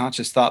having the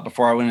conscious thought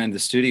before I went into the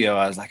studio.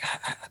 I was like,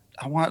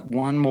 I want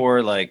one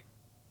more like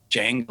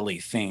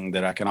jangly thing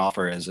that I can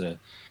offer as an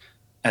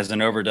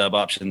overdub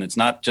option that's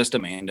not just a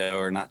mando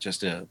or not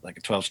just a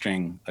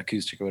 12-string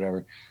acoustic or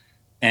whatever.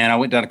 And I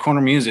went down to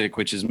Corner Music,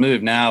 which has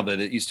moved now, but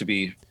it used to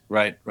be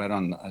right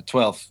on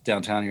 12th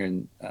downtown here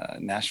in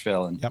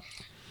Nashville. And yep.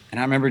 And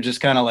I remember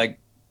just kind of like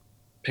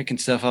picking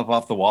stuff up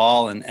off the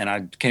wall, and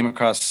I came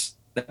across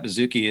that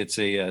bazooki. It's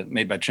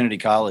made by Trinity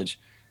College,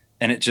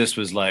 and it just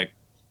was like,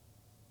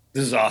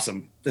 this is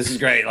awesome. This is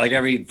great. Like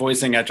every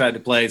voicing I tried to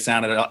play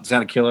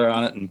sounded killer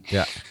on it.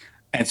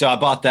 And so I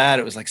bought that.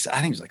 It was like, I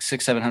think it was like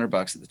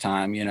 $600-700 at the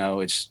time,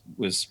 which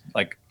was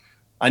like,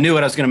 I knew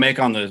what I was going to make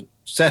on the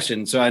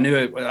session. So I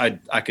knew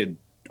I could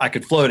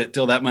float it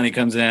till that money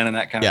comes in and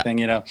that kind of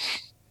thing,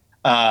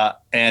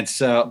 and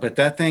so, but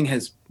that thing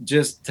has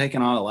just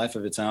taken on a life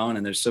of its own.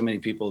 And there's so many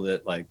people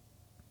that like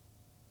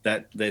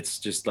that's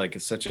just like,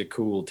 it's such a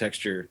cool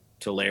texture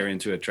to layer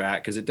into a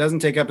track, because it doesn't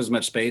take up as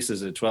much space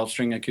as a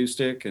 12-string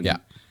acoustic, and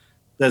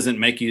doesn't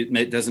make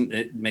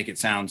it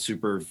sound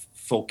super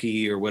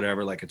folky or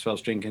whatever like a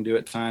 12-string can do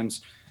at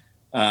times.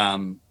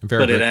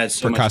 But it adds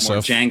so much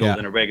more jangle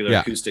than a regular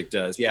acoustic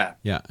does. Yeah.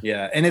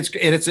 And it's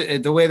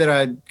the way that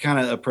I kind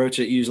of approach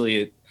it. Usually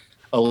it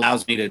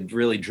allows me to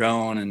really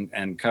drone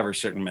and cover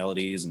certain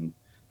melodies. And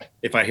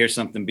if I hear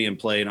something being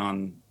played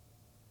on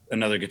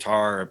another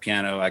guitar or a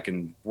piano, I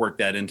can work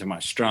that into my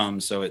strum,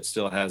 so it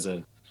still has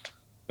a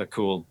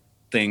cool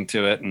thing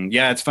to it. And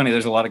it's funny.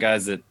 There's a lot of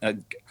guys that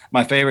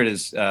my favorite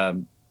is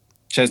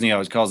Chesney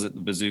always calls it the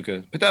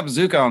bazooka. Put that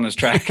bazooka on this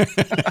track.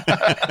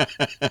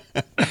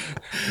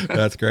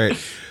 That's great.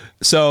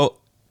 So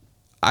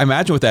I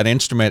imagine with that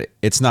instrument,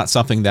 it's not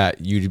something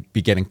that you'd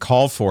be getting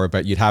called for,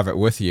 but you'd have it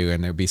with you,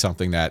 and it'd be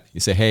something that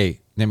you say, hey,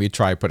 let me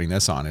try putting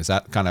this on. Is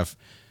that kind of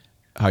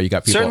how you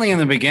got people? Certainly in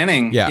the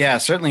beginning. Yeah,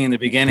 certainly in the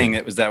beginning,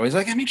 it was that way. It's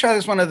like, let me try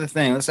this one other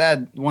thing. Let's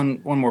add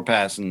one more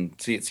pass and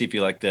see if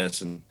you like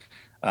this. And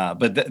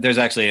but there's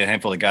actually a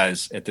handful of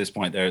guys at this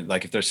point. They're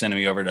like, if they're sending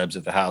me overdubs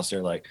at the house,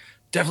 they're like,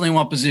 definitely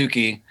want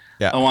bazooki.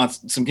 I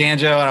want some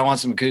banjo, and I want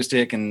some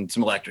acoustic and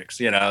some electrics.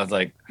 It's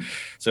like,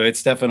 so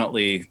it's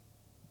definitely,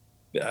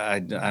 I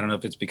don't know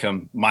if it's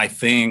become my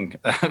thing.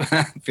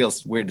 It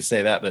feels weird to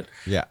say that, but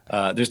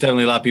there's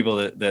definitely a lot of people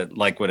that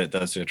like what it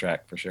does to a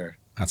track, for sure.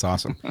 That's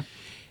awesome.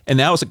 And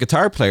now as a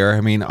guitar player, I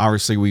mean,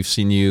 obviously we've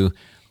seen you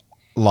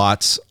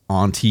lots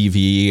on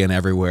TV and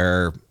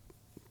everywhere,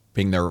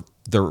 being the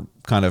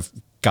kind of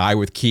guy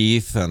with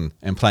Keith and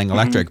playing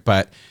electric,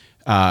 but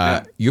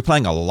you're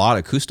playing a lot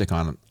acoustic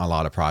on a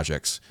lot of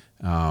projects.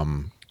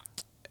 That's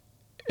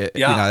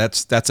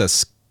a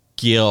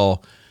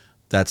skill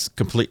that's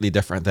completely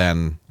different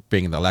than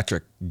being the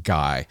electric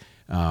guy.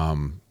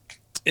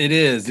 It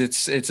is.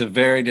 It's a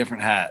very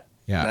different hat.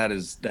 Yeah, that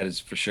is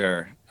for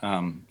sure.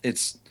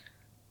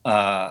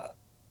 Early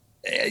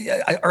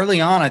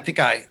on, I think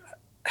I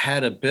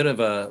had a bit of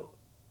a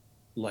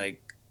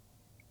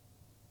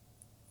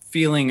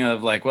feeling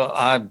of like,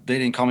 well, they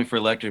didn't call me for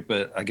electric,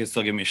 but I guess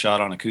they'll give me a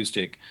shot on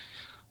acoustic,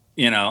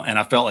 and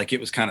I felt like it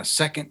was kind of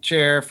second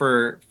chair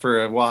for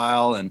a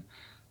while. And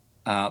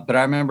but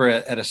I remember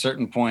at a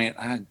certain point,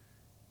 I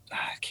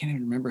can't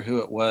even remember who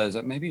it was.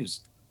 Maybe it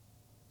was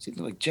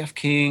either like Jeff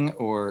King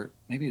or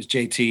maybe it was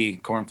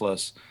JT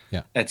Cornflus.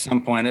 Yeah. At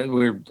some point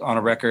we were on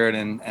a record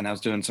and I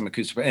was doing some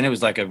acoustic, and it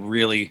was like a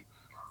really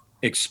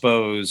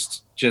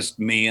exposed, just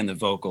me and the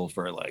vocal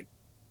for like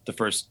the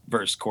first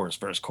verse, chorus,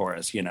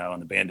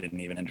 and the band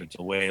didn't even enter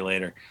till way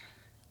later.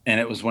 and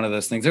it was one of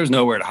those things. There was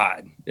nowhere to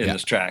hide in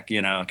this track,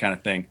 you know, kind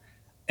of thing.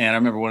 And I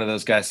remember one of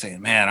those guys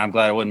saying, "Man, I'm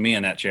glad it wasn't me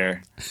in that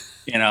chair,"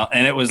 you know.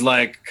 And it was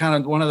like kind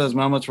of one of those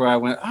moments where I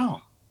went,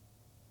 "Oh,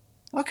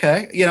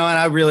 okay," you know. And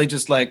I really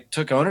just like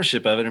took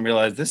ownership of it and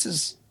realized this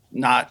is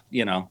not,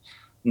 you know,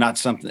 not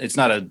something. It's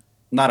not a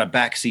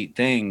backseat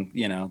thing,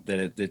 you know.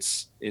 That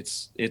it's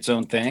its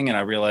own thing. And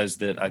I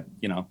realized that I,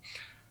 you know,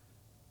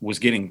 was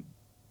getting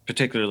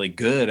particularly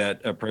good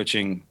at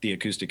approaching the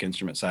acoustic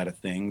instrument side of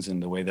things,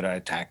 and the way that I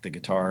attacked the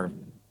guitar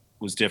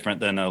was different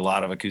than a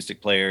lot of acoustic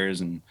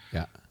players. And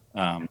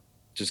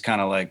just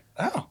kind of like,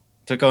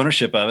 took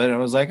ownership of it. And I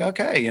was like,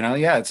 okay, you know,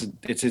 yeah, it's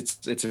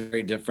a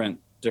very different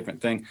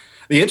thing.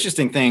 The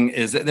interesting thing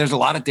is that there's a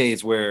lot of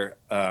days where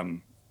a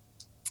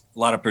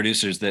lot of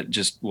producers that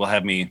just will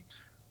have me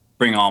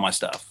bring all my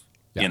stuff,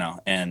 you know,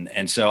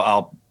 and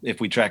so if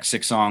we track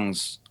 6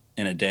 songs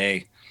in a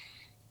day,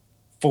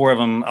 4 of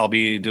them I'll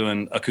be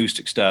doing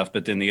acoustic stuff,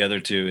 but then the other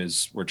 2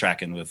 we're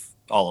tracking with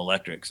all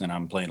electrics, and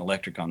I'm playing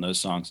electric on those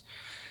songs.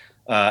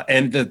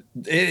 And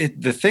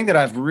the thing that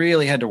I've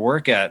really had to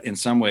work at in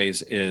some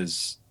ways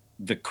is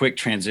the quick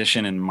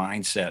transition and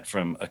mindset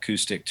from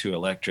acoustic to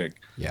electric.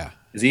 Yeah.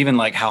 Is even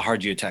like how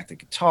hard you attack the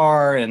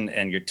guitar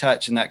and your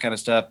touch and that kind of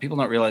stuff. People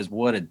don't realize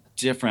what a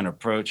different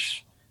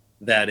approach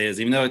that is.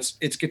 Even though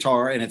it's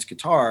guitar and it's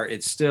guitar,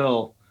 it's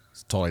still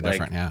totally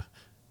different. Yeah.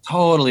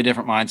 Totally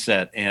different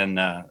mindset. And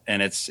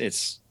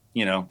it's,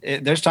 you know,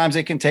 there's times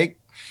I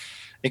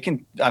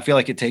feel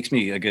like it takes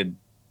me a good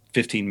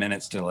 15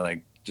 minutes to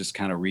like just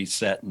kind of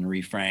reset and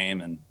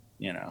reframe and,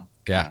 you know,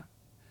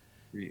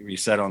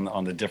 reset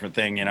on the different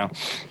thing, you know?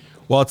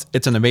 Well,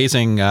 it's an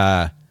amazing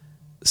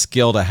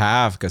skill to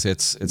have, because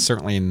it's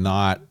certainly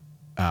not,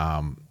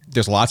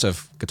 there's lots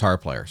of guitar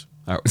players,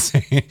 I would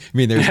say. I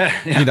mean, there's,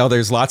 you know,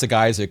 there's lots of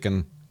guys that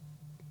can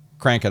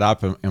crank it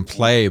up and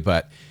play,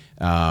 but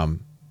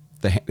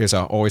there's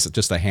always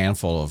just a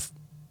handful of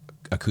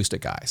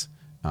acoustic guys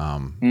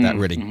that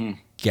really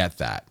get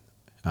that.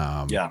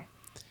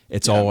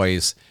 It's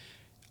always,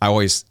 I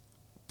always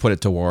put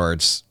it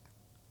towards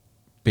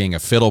being a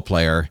fiddle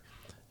player.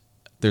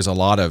 There's a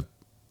lot of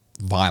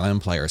violin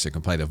players who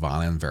can play the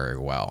violin very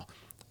well.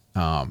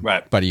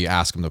 But you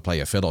ask them to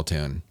play a fiddle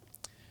tune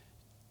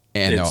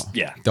and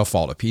they'll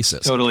fall to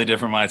pieces. Totally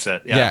different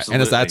mindset. Yeah.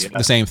 And that's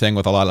the same thing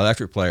with a lot of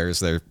electric players.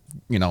 They're,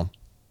 you know,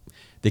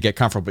 they get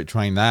comfortable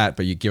trying that,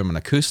 but you give them an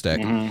acoustic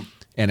and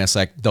it's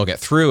like, they'll get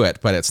through it,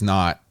 but it's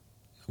not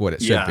what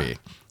it should be.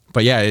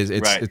 But yeah,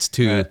 it's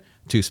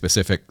two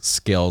specific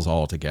skills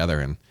all together.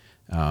 And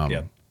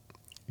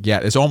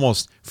it's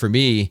almost, for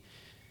me,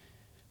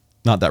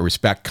 not that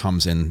respect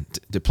comes in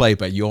to play,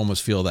 but you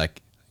almost feel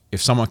like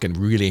if someone can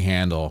really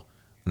handle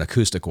an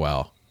acoustic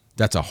well,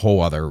 that's a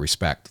whole other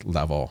respect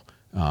level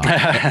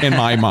in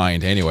my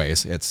mind.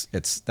 Anyways,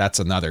 that's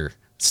another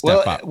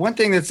step up. One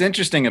thing that's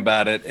interesting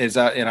about it is,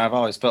 and I've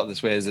always felt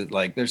this way, is that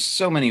like there's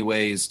so many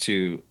ways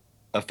to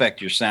affect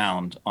your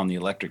sound on the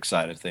electric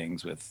side of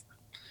things with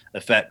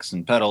effects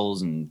and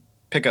pedals and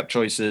pickup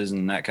choices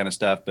and that kind of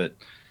stuff, but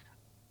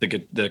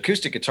the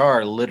acoustic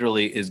guitar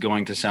literally is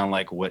going to sound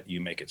like what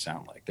you make it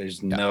sound like.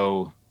 There's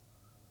no,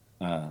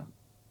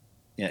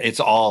 it's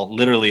all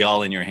literally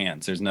all in your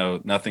hands. There's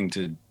nothing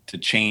to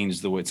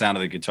change the sound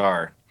of the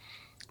guitar.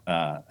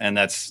 And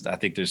I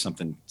think there's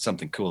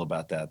something cool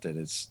about that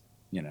it's,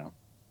 you know,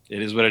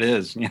 it is what it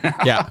is. You know?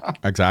 Yeah,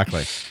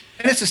 exactly.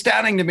 And it's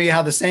astounding to me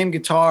how the same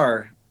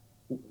guitar,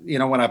 you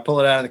know, when I pull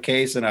it out of the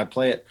case and I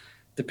play it,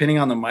 depending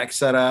on the mic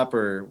setup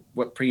or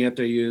what preamp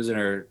they're using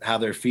or how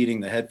they're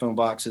feeding the headphone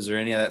boxes or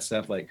any of that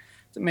stuff, like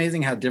it's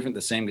amazing how different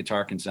the same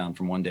guitar can sound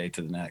from one day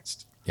to the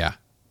next. Yeah.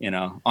 You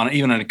know,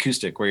 even an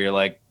acoustic where you're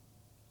like,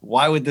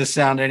 why would this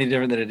sound any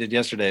different than it did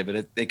yesterday?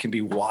 But it can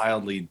be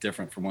wildly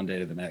different from one day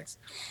to the next.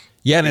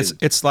 Yeah. And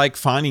it's like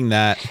finding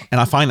that, and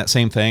I find that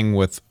same thing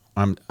with,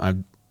 I'm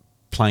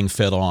playing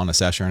fiddle on a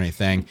session or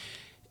anything,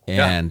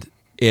 and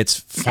it's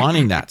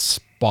finding that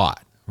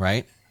spot,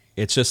 right?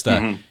 It's just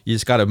you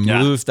just got to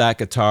move that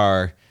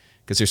guitar,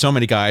 because there's so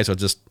many guys who'll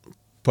just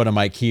put a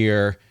mic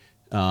here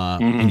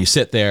and you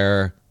sit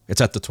there,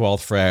 it's at the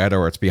 12th fret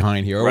or it's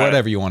behind here or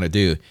whatever you want to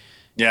do.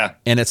 Yeah.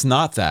 And it's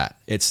not that.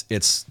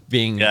 It's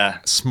being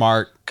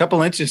smart. A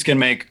couple inches can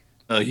make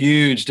a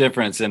huge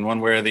difference in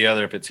one way or the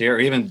other if it's here, or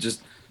even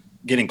just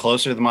getting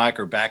closer to the mic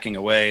or backing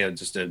away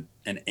just an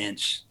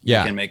inch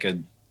can make a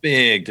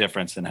big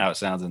difference in how it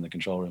sounds in the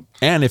control room.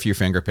 And if you're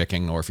finger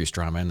picking or if you're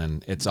strumming,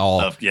 and it's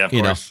all,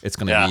 you know, it's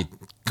going to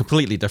be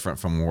completely different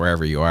from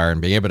wherever you are, and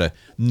being able to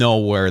know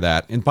where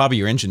that, and probably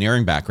your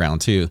engineering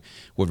background too,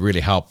 would really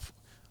help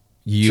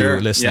you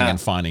listening and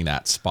finding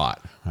that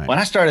spot. Right? When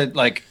I started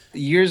like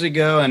years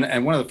ago,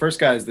 and one of the first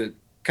guys that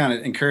kind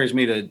of encouraged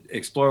me to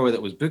explore with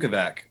it was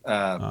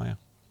Bukovac.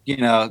 You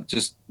know,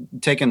 just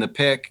taking the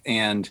pick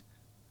and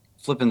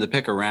flipping the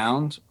pick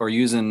around or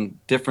using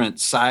different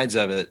sides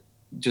of it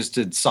just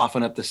to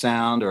soften up the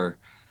sound, or,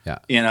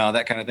 you know,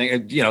 that kind of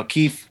thing. You know,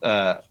 Keith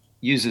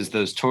uses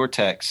those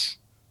Tortex,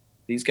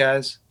 these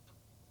guys.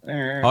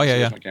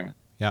 Yeah.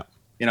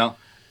 You know,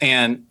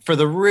 and for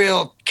the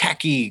real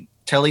khaki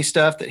telly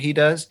stuff that he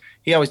does,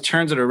 he always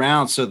turns it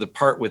around so the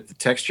part with the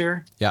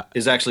texture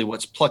is actually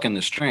what's plucking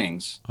the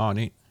strings. Oh,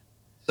 neat.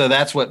 So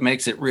that's what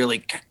makes it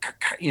really,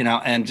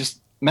 and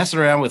just messing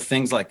around with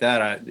things like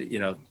that, I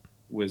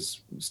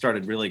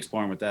started really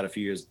exploring with that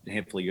a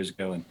handful of years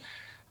ago,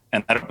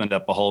 and that opened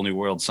up a whole new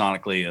world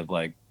sonically of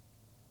like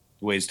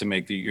ways to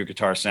make your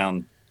guitar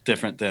sound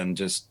different than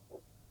just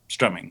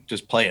strumming,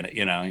 just playing it,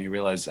 and you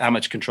realize how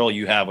much control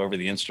you have over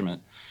the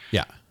instrument.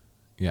 Yeah.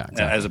 Yeah.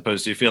 Exactly. As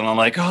opposed to feeling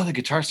like, oh, the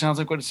guitar sounds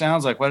like what it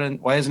sounds like.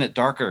 Why isn't it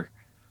darker?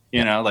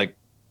 Like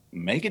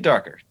make it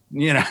darker,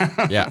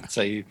 Yeah.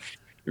 So you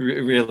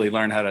really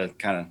learn how to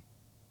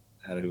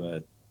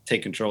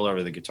take control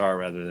over the guitar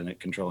rather than it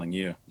controlling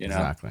you,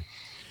 Exactly.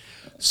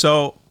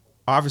 So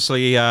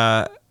obviously,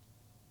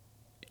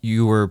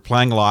 you were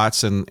playing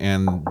lots and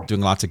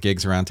doing lots of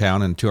gigs around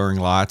town and touring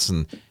lots,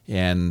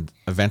 and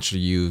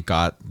eventually you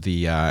got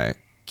the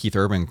Keith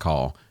Urban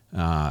call.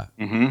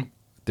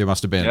 There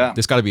must have been. Yeah.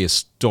 There's got to be a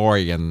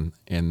story in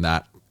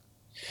that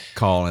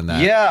call and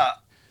that.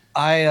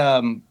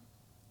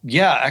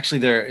 Yeah, actually,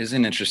 there is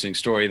an interesting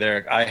story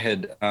there. I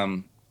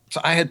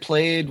had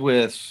played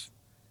with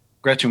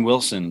Gretchen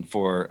Wilson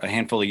for a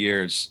handful of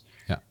years,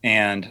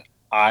 and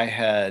I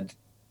had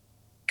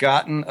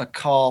gotten a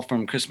call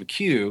from Chris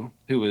McHugh,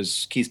 who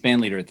was Keith's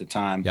band leader at the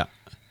time,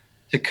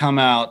 to come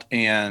out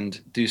and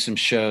do some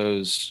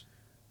shows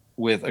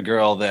with a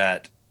girl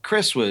that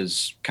Chris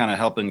was kind of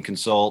helping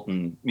consult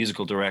and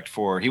musical direct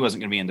for. He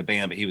wasn't going to be in the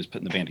band, but he was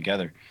putting the band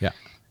together. Yeah.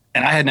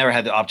 And I had never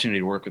had the opportunity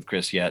to work with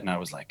Chris yet. And I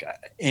was like,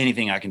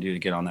 anything I can do to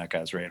get on that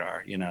guy's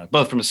radar,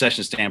 both from a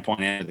session standpoint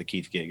and the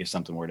Keith gig, if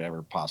something were to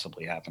ever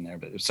possibly happen there.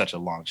 But it was such a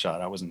long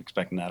shot. I wasn't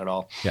expecting that at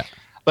all. Yeah.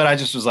 But I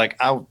just was like,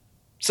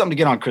 something to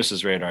get on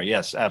Chris's radar.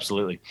 Yes,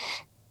 absolutely.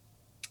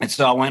 And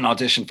so I went and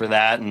auditioned for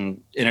that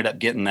and ended up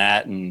getting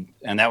that. And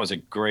that was a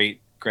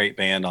great, great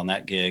band on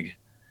that gig.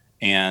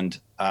 And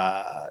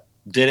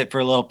did it for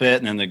a little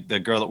bit. And then the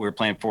girl that we were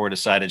playing for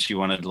decided she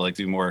wanted to like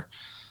do more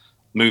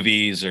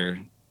movies or,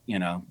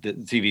 the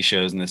TV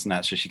shows and this and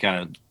that. So she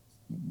kind of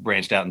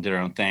branched out and did her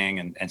own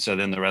thing. And so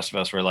then the rest of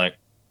us were like,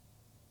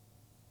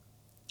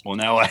 well,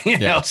 now,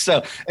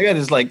 so I got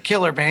this like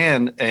killer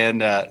band.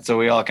 And so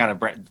we all kind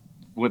of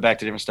went back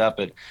to different stuff.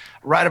 But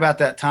right about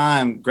that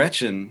time,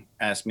 Gretchen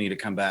asked me to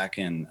come back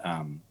and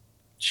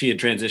she had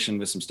transitioned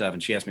with some stuff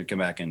and she asked me to come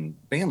back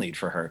and band lead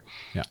for her.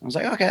 Yeah. I was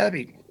like, okay, that'd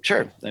be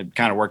sure. It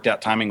kind of worked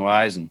out timing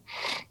wise. And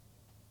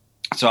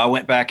so I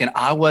went back and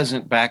I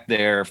wasn't back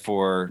there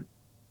for,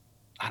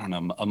 I don't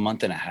know, a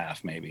month and a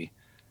half maybe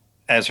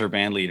as her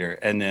band leader.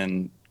 And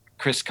then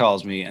Chris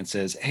calls me and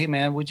says, hey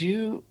man,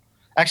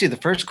 actually the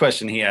first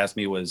question he asked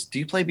me was, do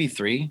you play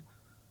B3?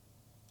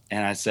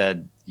 And I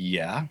said,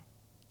 yeah.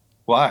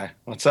 Why?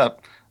 What's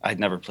up? I'd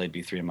never played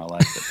B3 in my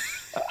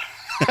life. But,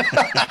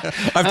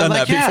 I've done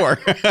that before.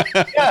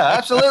 Yeah,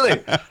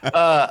 absolutely.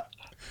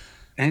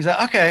 And he's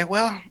like, okay,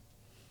 well,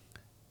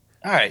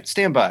 all right,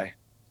 stand by.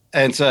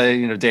 And so,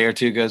 a day or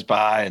two goes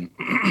by and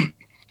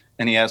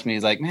and he asked me,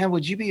 he's like, man,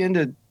 would you be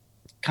into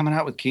coming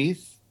out with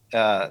Keith?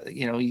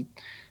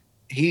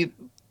 He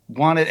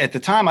wanted, at the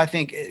time, I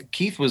think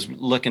Keith was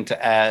looking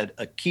to add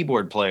a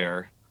keyboard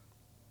player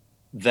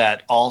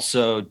that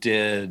also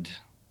did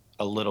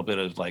a little bit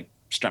of like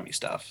strummy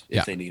stuff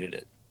if they needed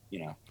it,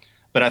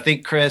 But I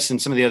think Chris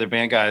and some of the other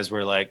band guys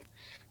were like,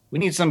 we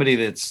need somebody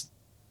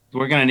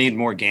we're going to need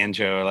more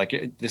banjo.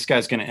 Like this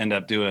guy's going to end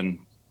up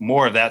doing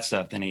more of that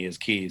stuff than he is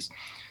keys.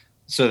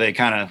 So they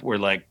kind of were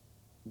like,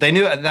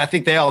 I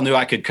think they all knew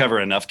I could cover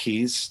enough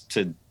keys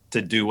to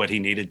do what he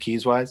needed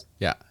keys wise.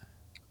 Yeah.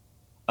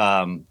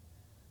 And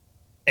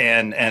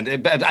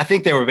I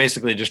think they were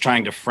basically just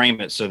trying to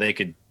frame it so they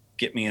could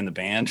get me in the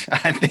band.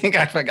 I think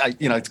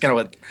it's kind of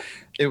what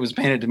it was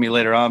painted to me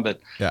later on, but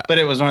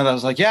it was one of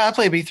those like, yeah, I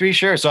play B3.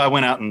 Sure. So I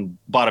went out and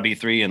bought a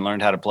B3 and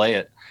learned how to play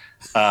it.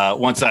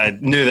 Once I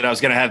knew that I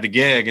was going to have the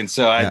gig. And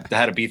so I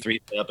had a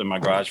B3 up in my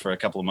garage for a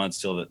couple of months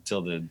till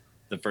the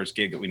first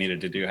gig that we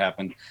needed to do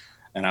happened.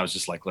 And I was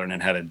just like learning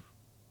how to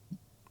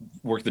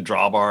work the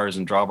drawbars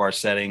and drawbar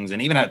settings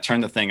and even how to turn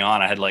the thing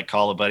on. I had to like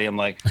call a buddy. I'm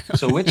like,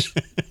 so which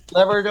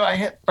lever do I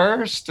hit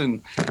first?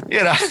 And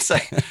it's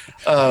like,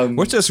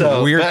 what's this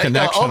weird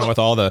connection with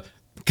all the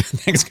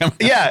things coming?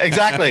 Yeah,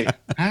 exactly.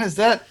 How does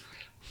that,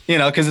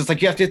 because it's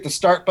like you have to hit the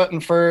start button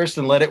first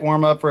and let it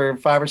warm up for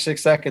 5 or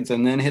 6 seconds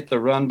and then hit the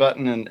run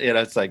button. And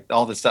it's like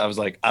all this stuff. I was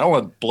like, I don't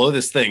want to blow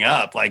this thing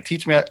up. Like,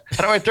 teach me how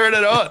do I turn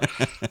it on?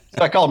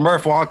 So I called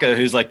Murph Wonka,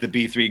 who's like the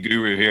B3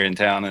 guru here in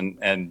town.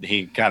 And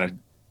he kind of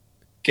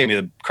gave me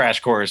the crash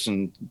course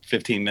in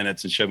 15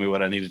 minutes and showed me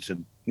what I needed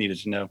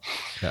to know.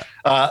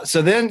 Yeah.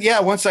 So then,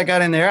 once I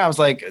got in there, I was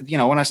like,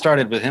 when I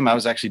started with him, I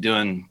was actually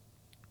doing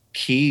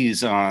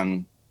keys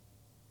on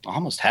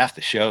almost half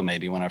the show,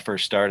 maybe when I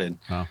first started.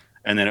 Oh.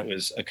 And then it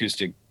was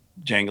acoustic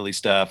jangly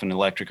stuff and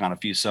electric on a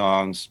few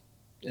songs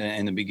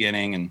in the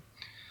beginning.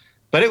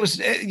 But it was,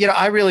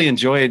 I've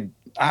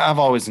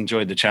always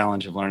enjoyed the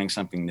challenge of learning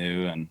something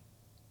new and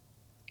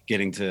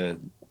getting to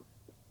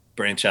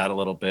branch out a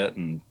little bit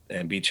and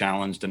be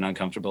challenged and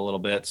uncomfortable a little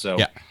bit. So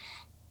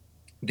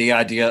the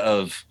idea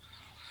of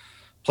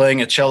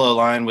playing a cello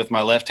line with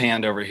my left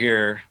hand over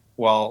here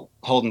while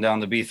holding down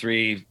the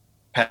B3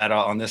 pad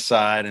on this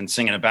side and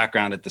singing a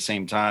background at the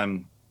same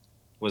time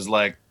was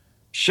like,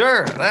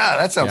 sure, yeah,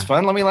 that sounds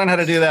fun. Let me learn how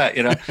to do that,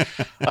 you know?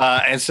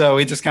 And so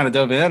we just kind of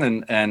dove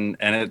in and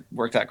it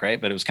worked out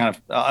great, but it was kind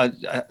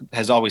of,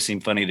 has always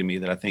seemed funny to me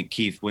that I think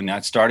Keith, when I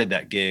started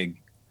that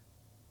gig,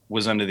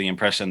 was under the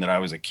impression that I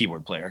was a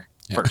keyboard player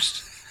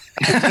first.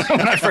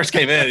 When I first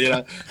came in, you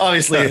know,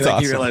 obviously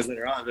awesome. You realize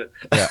later on, but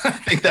I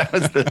think that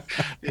was the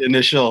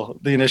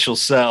initial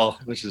sell,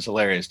 which is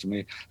hilarious to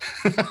me.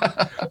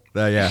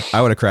 Yeah,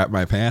 I would have crapped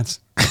my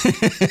pants.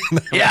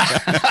 Yeah.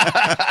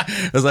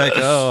 I was like,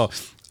 oh,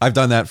 I've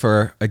done that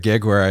for a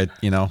gig where I,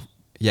 you know,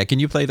 can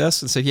you play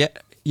this? And say,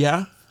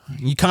 yeah,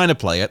 you kind of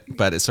play it,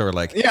 but it's sort of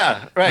like,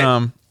 yeah,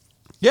 right.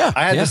 Yeah,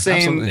 I had the same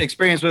absolutely.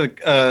 experience with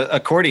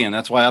accordion.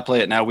 That's why I play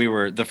it now.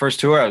 The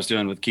first tour I was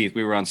doing with Keith,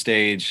 we were on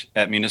stage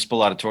at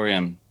Municipal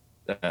Auditorium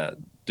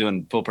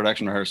doing full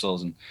production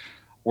rehearsals and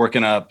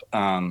working up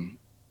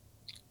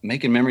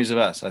Making Memories of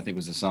Us, I think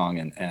was the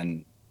song.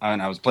 And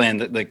I was playing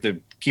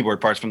the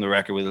keyboard parts from the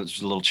record with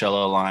just a little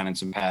cello line and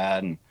some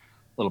pad and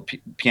a little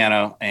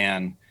piano.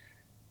 And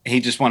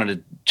he just wanted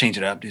to change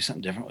it up, do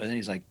something different with it.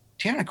 He's like,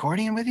 do you have an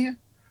accordion with you? I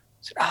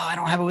said, oh, I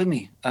don't have it with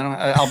me.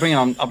 I'll bring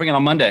it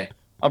on Monday.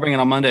 I'll bring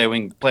it on Monday. We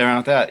can play around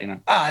with that, you know.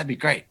 That'd be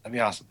great. That'd be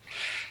awesome.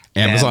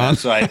 Amazon. And,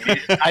 so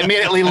I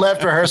immediately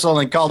left rehearsal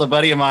and called a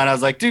buddy of mine. I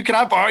was like, dude, can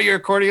I borrow your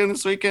accordion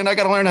this weekend? I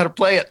got to learn how to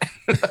play it.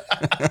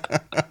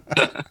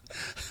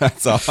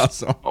 That's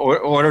awesome.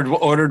 Ordered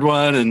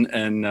one.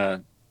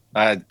 And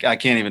I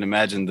can't even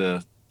imagine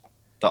the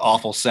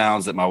awful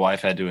sounds that my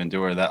wife had to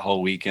endure that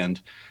whole weekend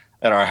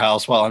at our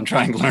house while I'm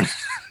trying to learn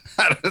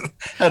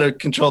how to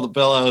control the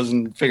bellows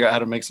and figure out how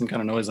to make some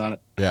kind of noise on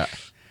it. Yeah.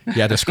 You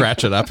had to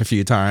scratch it up a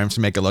few times to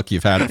make it look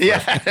you've had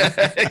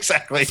it.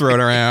 Exactly. Throw it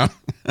around.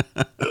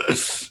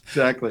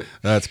 Exactly.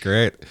 That's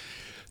great.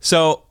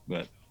 So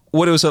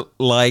what was it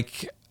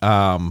like,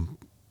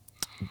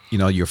 you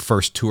know, your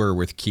first tour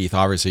with Keith?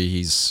 Obviously,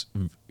 he's,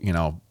 you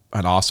know,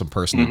 an awesome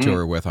person to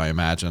tour with, I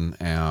imagine.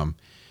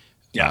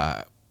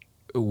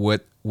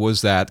 What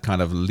was that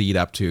kind of lead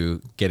up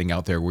to getting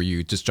out there? Were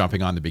you just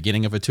jumping on the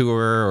beginning of a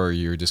tour, or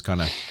you were just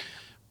kind of...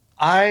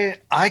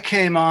 I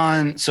came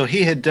on, so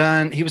he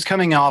was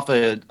coming off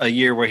a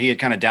year where he had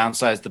kind of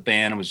downsized the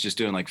band and was just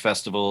doing like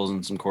festivals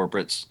and some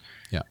corporates.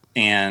 Yeah.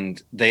 And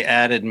they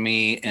added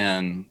me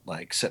in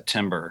like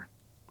September.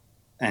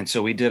 And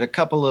so we did a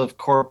couple of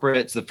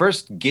corporates. The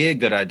first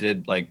gig that I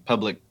did like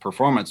public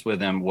performance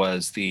with him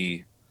was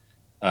the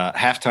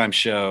halftime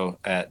show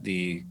at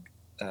the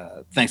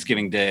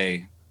Thanksgiving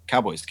Day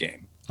Cowboys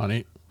game.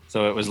 Honey.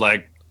 So it was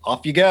like,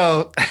 off you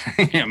go,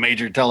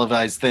 major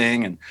televised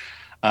thing. And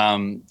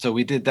so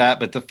we did that,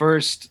 but the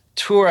first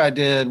tour I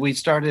did, we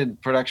started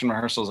production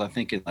rehearsals, I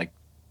think in like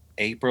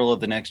April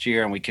of the next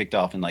year, and we kicked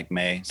off in like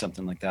May,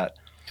 something like that.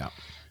 Yeah.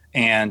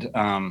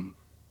 And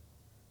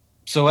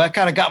so I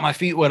kind of got my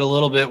feet wet a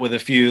little bit with a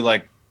few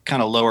like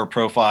kind of lower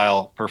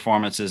profile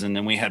performances, and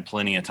then we had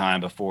plenty of time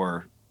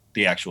before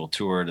the actual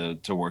tour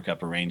to work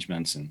up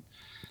arrangements. And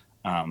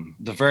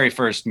the very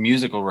first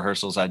musical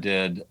rehearsals I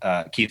did,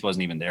 Keith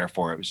wasn't even there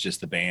for. It was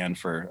just the band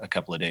for a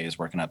couple of days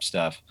working up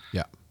stuff.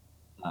 Yeah.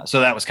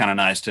 So that was kind of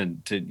nice to,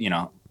 you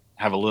know,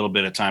 have a little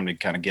bit of time to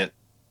kind of get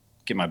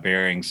my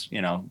bearings,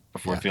 you know,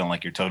 before feeling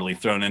like you're totally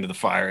thrown into the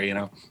fire, you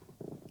know.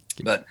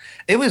 But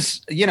it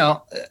was, you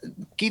know,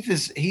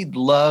 Keith he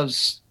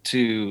loves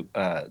to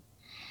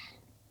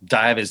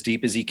dive as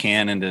deep as he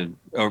can into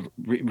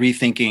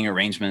rethinking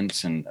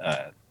arrangements and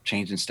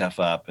changing stuff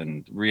up,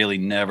 and really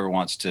never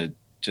wants to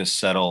just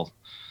settle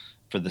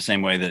for the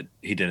same way that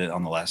he did it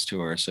on the last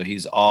tour. So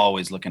he's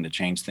always looking to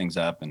change things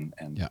up and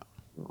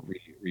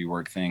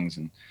rework things,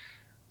 and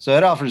so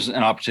it offers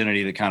an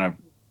opportunity to kind of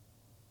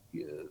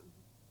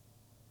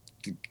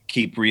to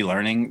keep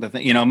relearning the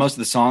thing. You know, most of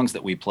the songs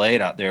that we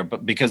played out there,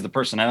 but because the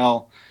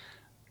personnel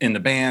in the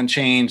band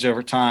changed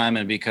over time,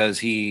 and because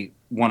he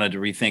wanted to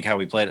rethink how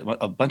we played it,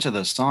 a bunch of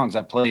those songs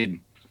I played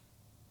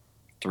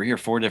 3 or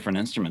 4 different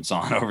instruments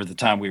on over the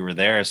time we were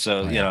there.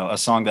 So you know, a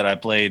song that I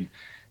played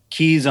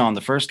keys on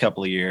the first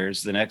couple of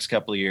years, the next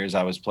couple of years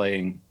I was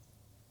playing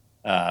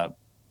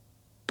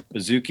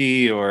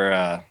bazouki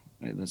or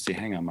let's see,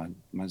 hang on,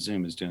 my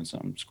Zoom is doing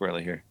something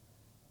squirrely here.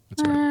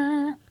 That's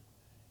right.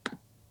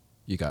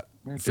 You got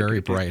very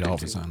bright all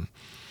of a sudden.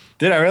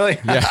 Did I really?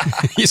 Yeah.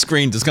 Your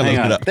screen just kind of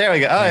lit up. There we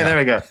go. Oh, yeah, there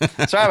we go.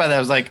 Sorry about that. I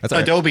was like,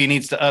 Adobe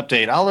needs to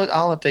update.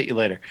 I'll update you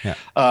later. Yeah.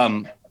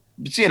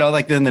 But you know,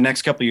 like then the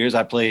next couple of years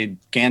I played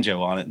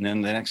banjo on it, and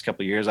then the next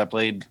couple of years I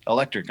played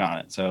electric on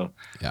it. So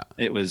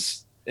it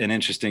was an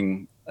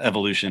interesting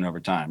evolution over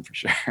time for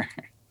sure.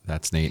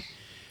 That's neat.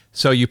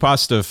 So you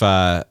must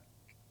have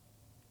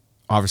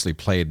obviously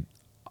played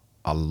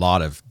a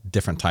lot of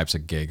different types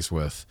of gigs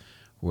with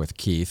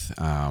Keith.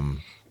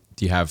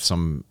 Do you have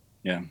some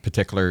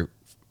particular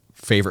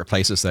favorite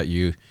places that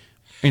you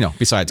know,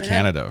 besides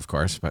Canada, of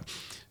course, but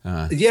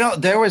you know,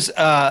 there was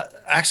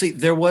actually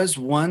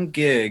one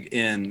gig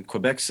in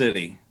Quebec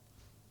City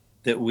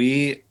that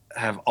we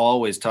have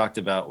always talked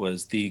about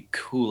was the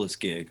coolest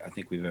gig I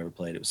think we've ever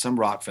played. It was some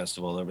rock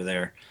festival over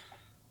there.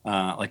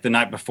 Like the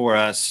night before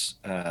us,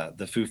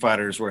 the Foo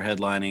Fighters were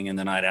headlining, and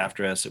the night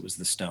after us, it was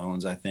the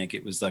Stones. I think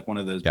it was like one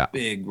of those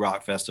big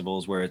rock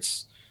festivals where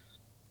it's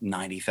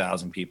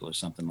 90,000 people or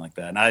something like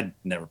that. And I'd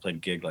never played a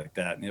gig like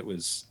that. And it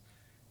was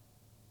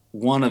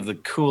one of the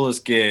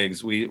coolest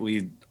gigs.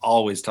 We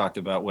always talked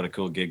about what a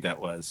cool gig that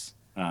was.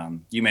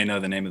 You may know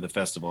the name of the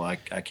festival. I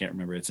can't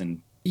remember. It's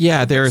in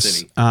there's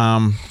City.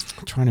 I'm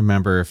trying to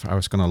remember if I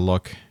was going to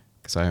look,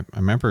 because I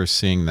remember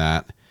seeing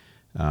that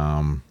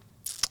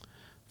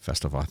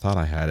festival. I thought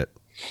I had it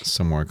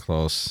somewhere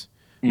close,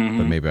 but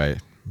maybe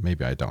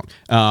I don't.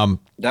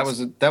 That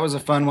was a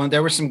fun one.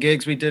 There were some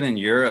gigs we did in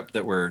Europe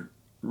that were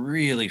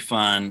really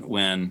fun,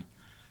 when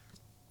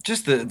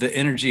just the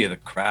energy of the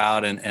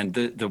crowd and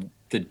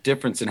the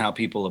difference in how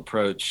people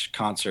approach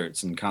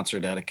concerts and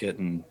concert etiquette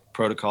and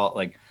protocol.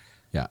 Like,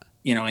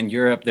 in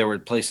Europe, there were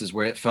places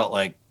where it felt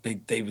like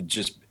they would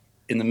just,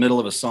 in the middle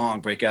of a song,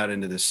 break out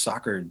into this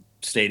soccer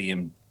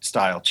stadium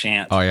style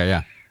chant. Oh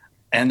yeah.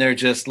 And they're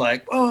just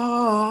like,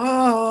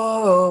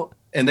 oh,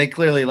 and they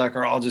clearly like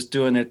are all just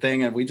doing their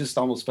thing. And we just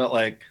almost felt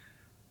like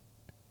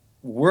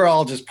we're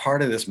all just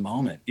part of this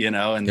moment,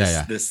 and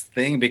this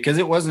thing, because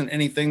it wasn't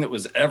anything that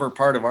was ever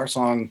part of our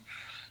song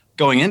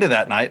going into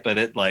that night, but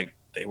it like,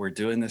 they were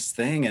doing this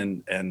thing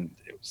and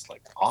it was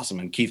like awesome.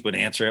 And Keith would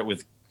answer it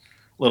with a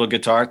little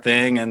guitar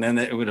thing, and then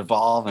it would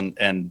evolve.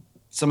 And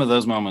some of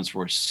those moments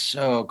were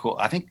so cool.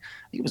 I think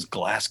it was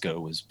Glasgow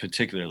was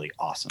particularly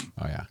awesome.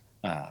 Oh yeah.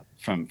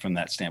 From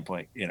that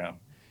standpoint,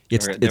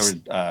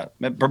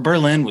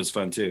 Berlin was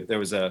fun too. There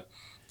was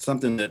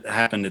something that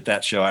happened at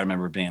that show. I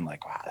remember being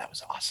like, wow, that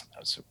was awesome. That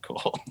was so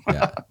cool.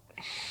 Yeah.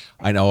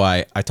 I know.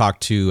 I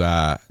talked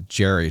to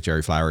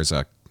Jerry Flowers,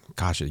 a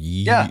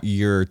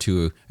year or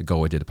two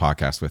ago. I did a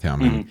podcast with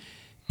him,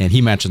 and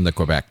he mentioned the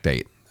Quebec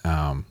date.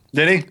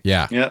 Did he?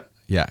 Yeah. Yeah.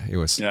 Yeah. It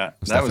was. Yeah.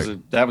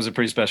 That was a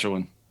pretty special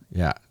one.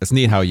 Yeah. It's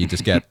neat how you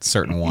just get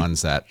certain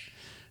ones that,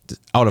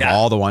 out of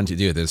all the ones you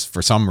do, there's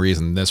for some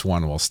reason this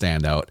one will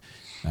stand out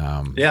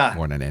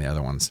more than any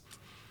other ones.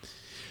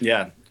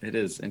 Yeah, it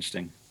is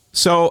interesting.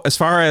 So as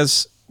far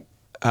as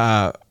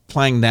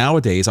playing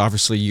nowadays,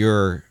 obviously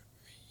you're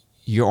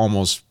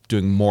almost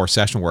doing more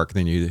session work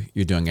than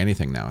you're doing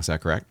anything now. Is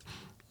that correct?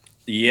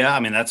 Yeah, I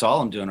mean that's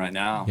all I'm doing right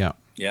now.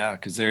 Yeah,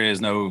 because there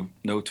is no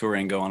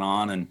touring going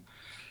on, and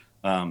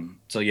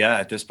so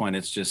at this point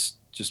it's just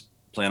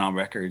playing on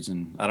records,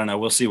 and I don't know.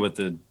 We'll see what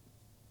the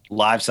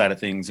live side of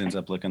things ends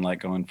up looking like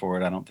going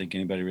forward. I don't think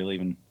anybody really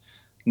even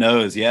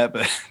knows yet,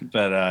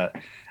 but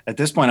at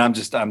this point I'm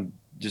just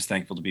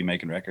thankful to be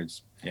making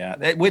records.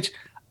 Yeah. Which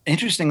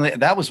interestingly,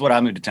 that was what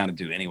I moved to town to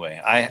do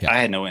anyway. I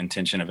had no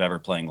intention of ever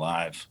playing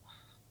live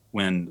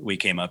when we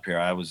came up here.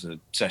 I was a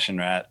session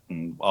rat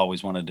and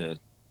always wanted to,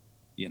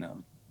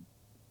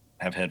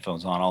 have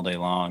headphones on all day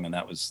long. And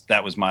that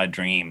was my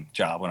dream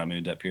job when I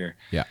moved up here.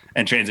 Yeah.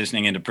 And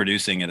transitioning into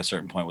producing at a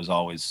certain point was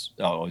always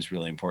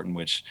really important,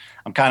 which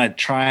I'm kind of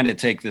trying to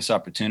take this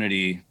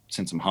opportunity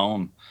since I'm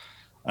home,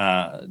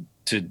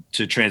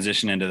 to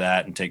transition into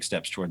that and take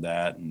steps toward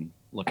that, and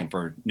looking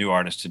for new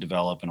artists to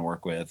develop and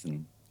work with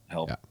and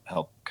help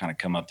kind of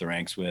come up the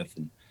ranks with,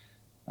 and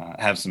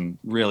have some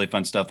really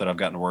fun stuff that I've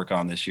gotten to work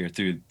on this year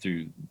through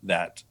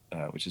that,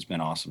 which has been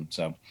awesome.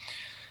 So,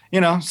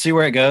 see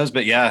where it goes.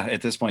 But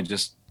at this point,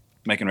 just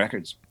making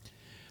records.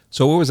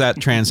 So what was that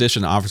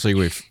transition?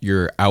 Obviously,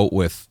 you're out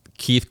with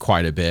Keith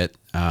quite a bit.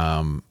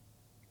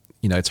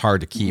 It's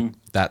hard to keep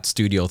that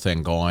studio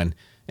thing going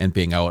and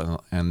being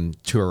out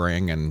and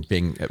touring and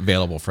being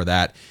available for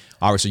that.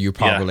 Obviously, you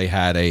probably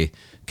had a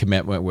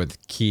commitment with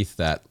Keith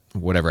that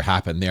whatever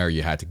happened there,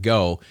 you had to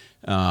go.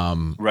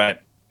 Right.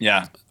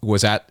 Yeah.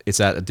 Is that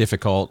a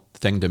difficult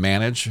thing to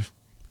manage?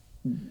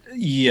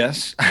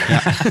 Yes.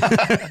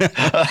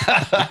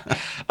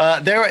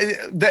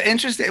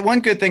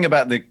 One good thing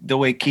about the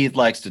way Keith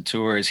likes to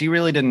tour is he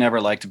really didn't ever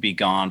like to be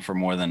gone for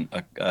more than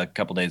a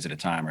couple days at a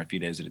time or a few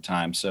days at a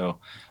time. So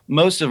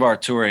most of our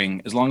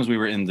touring, as long as we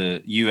were in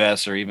the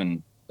US or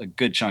even a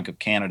good chunk of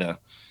Canada,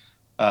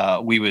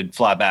 we would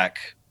fly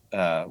back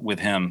with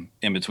him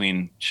in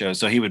between shows.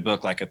 So he would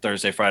book like a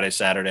Thursday, Friday,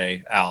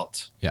 Saturday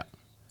out. Yeah.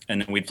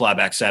 And then we'd fly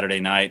back Saturday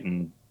night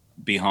and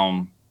be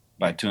home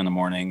by 2 a.m.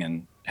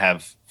 and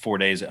have 4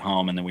 days at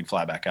home. And then we'd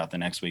fly back out the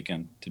next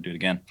weekend to do it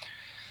again.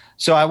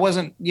 So I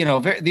wasn't,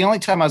 the only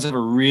time I was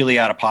ever really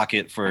out of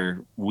pocket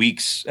for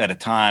weeks at a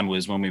time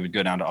was when we would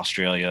go down to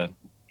Australia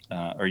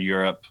or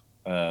Europe.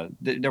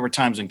 There were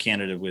times when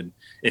Canada would,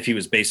 if he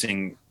was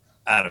basing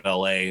out of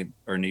LA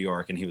or New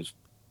York and he was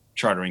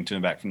chartering to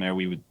and back from there,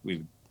 we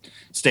would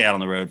stay out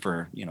on the road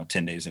for,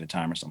 10 days at a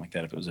time or something like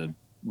that. If it was a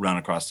run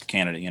across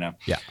Canada,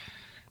 Yeah.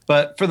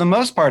 But for the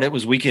most part, it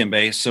was weekend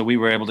based. So we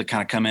were able to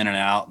kind of come in and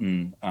out,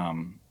 and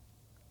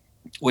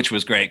which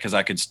was great because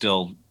I could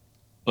still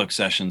book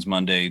sessions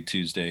Monday,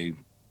 Tuesday,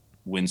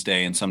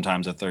 Wednesday, and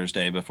sometimes a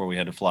Thursday before we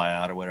had to fly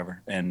out or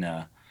whatever.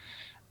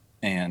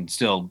 And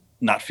still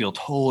not feel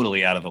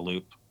totally out of the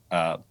loop.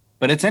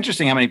 But it's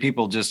interesting how many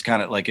people just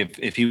kind of like,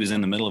 if he was in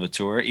the middle of a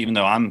tour, even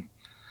though I'm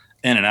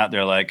in and out,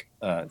 they're like,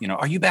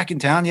 are you back in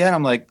town yet?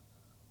 I'm like,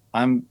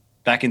 I'm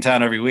back in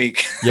town every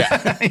week.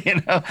 Yeah.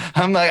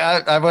 I'm like,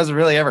 I wasn't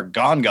really ever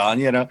gone,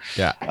 Yeah.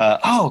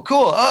 Oh,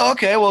 cool. Oh,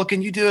 okay. Well,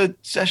 can you do a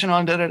session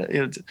on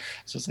da-da-da?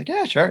 So it's like,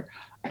 yeah, sure.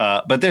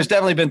 But there's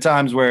definitely been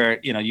times where,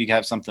 you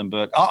have something,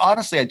 but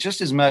honestly, just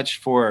as much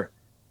for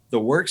the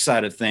work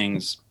side of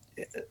things,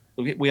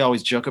 we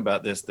always joke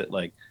about this, that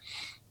like,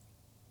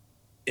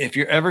 if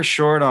you're ever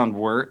short on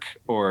work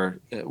or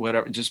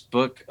whatever, just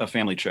book a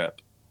family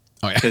trip.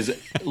 Oh, yeah. Because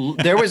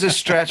there was a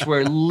stretch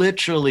where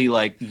literally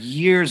like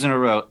years in a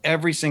row,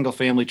 every single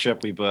family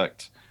trip we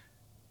booked,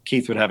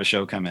 Keith would have a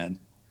show come in.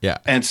 Yeah.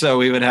 And so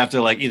we would have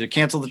to like either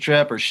cancel the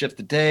trip or shift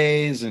the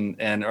days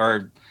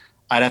or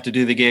I'd have to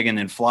do the gig and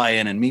then fly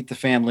in and meet the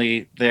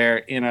family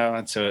there,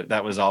 and so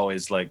that was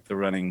always like the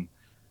running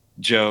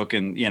joke.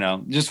 And,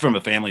 just from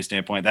a family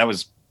standpoint, that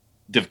was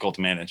difficult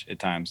to manage at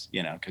times,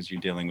 because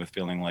you're dealing with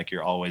feeling like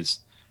you're always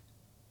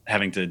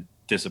having to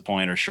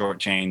disappoint or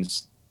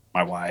shortchange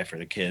my wife or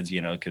the kids,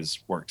 because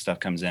work stuff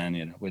comes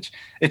in, which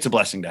it's a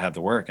blessing to have the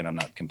work and I'm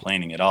not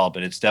complaining at all,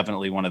 but it's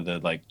definitely one of the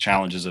like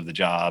challenges of the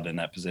job in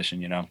that position,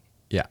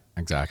 Yeah,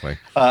 exactly.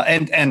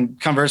 And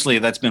conversely,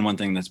 that's been one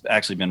thing that's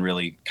actually been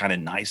really kind of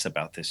nice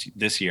about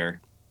this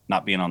year,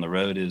 not being on the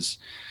road, is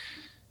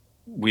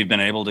we've been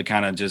able to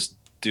kind of just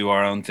do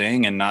our own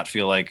thing and not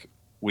feel like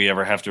we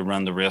ever have to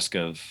run the risk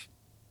of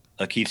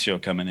a Keith show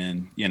coming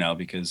in,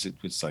 because it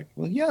was like,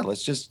 well, yeah,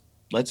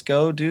 let's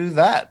go do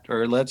that,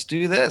 or let's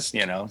do this,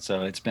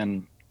 so it's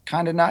been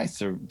kind of nice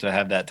to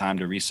have that time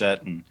to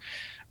reset and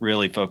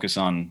really focus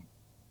on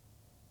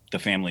the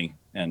family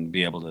and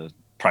be able to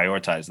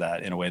prioritize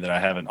that in a way that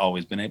I haven't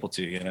always been able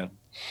to,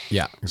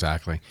 Yeah,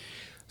 exactly.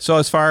 So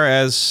as far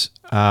as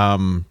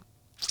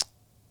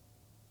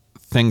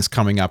things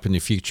coming up in the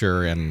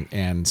future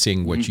and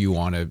seeing what you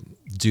want to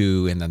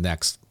do in the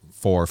next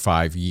 4 or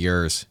 5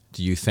 years,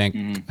 do you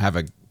think have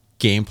a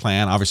game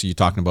plan? Obviously, you're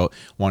talking about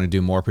wanting to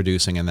do more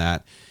producing and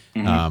that.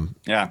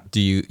 Yeah. Do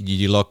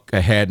you look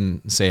ahead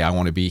and say, I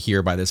want to be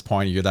here by this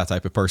point? You're that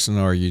type of person,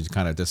 or you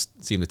kind of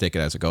just seem to take it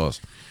as it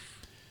goes?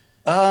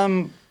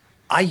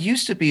 I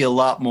used to be a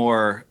lot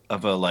more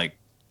of a like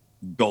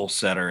goal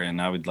setter,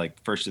 and I would like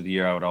first of the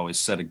year, I would always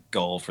set a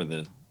goal for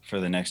the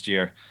next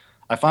year.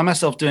 I find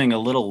myself doing a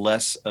little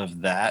less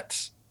of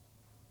that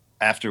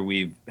after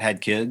we've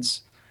had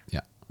kids.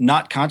 Yeah.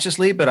 Not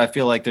consciously, but I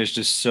feel like there's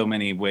just so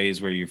many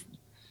ways where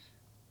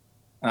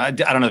I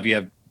don't know if you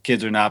have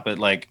kids or not, but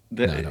like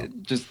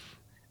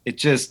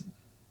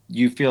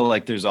you feel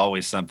like there's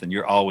always something.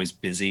 You're always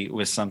busy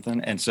with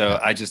something. And so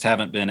I just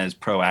haven't been as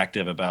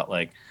proactive about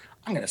like,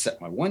 I'm going to set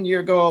my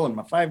 1-year goal and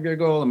my 5-year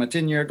goal and my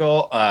 10-year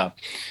goal. But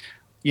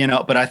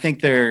I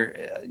think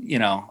there,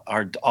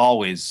 are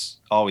always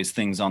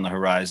things on the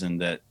horizon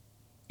that,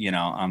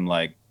 I'm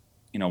like,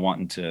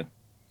 wanting to,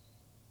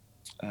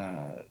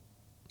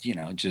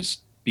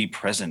 just be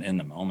present in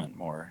the moment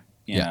more,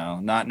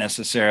 not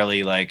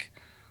necessarily like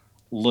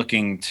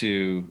looking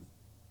to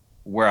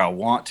where I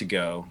want to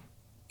go,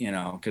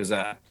 because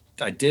I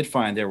did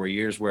find there were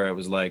years where it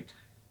was like,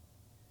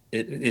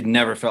 it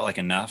never felt like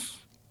enough.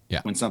 Yeah.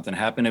 When something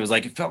happened, it was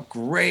like, it felt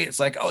great. It's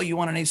like, oh, you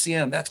won an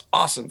ACM. That's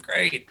awesome.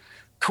 Great.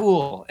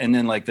 Cool. And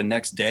then like the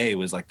next day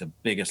was like the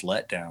biggest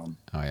letdown.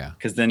 Oh yeah.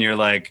 Cause then you're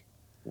like,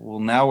 well,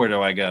 now where do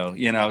I go?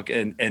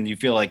 And you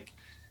feel like,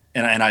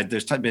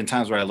 there's been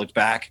times where I looked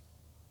back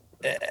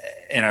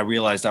and I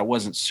realized I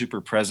wasn't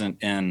super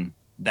present in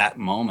that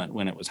moment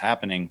when it was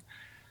happening.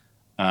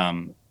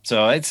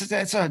 So it's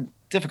a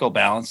difficult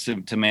balance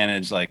to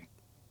manage, like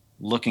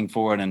looking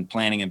forward and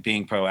planning and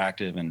being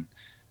proactive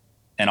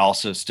and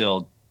also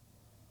still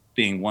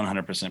being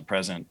 100%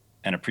 present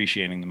and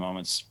appreciating the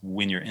moments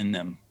when you're in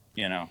them,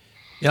 Yeah,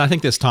 I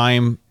think this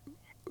time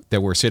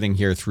that we're sitting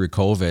here through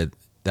COVID,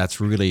 that's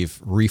really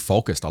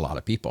refocused a lot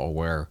of people,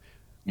 where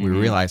we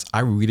realize I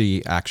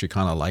really actually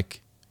kind of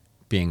like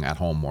being at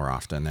home more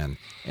often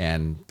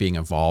and being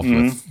involved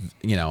with,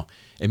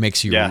 it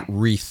makes you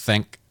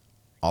rethink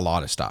a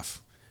lot of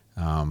stuff.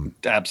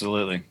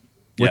 Absolutely.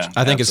 Which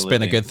I think it's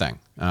been a good thing.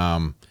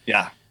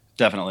 Yeah,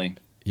 definitely.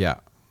 Yeah.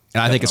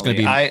 And I think it's going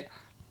to be...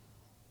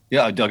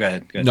 Yeah, go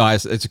ahead. No,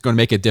 it's going to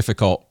make it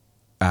difficult,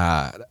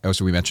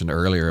 as we mentioned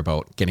earlier,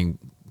 about getting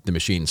the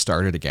machine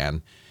started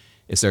again.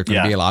 Is there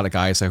going to be a lot of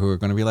guys who are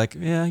going to be like,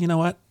 yeah, you know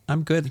what?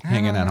 I'm good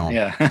hanging at home.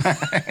 Yeah.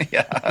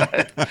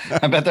 Yeah.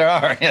 I bet there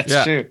are.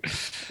 It's true.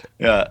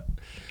 Yeah.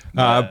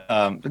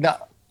 No,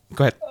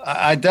 go ahead.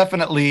 I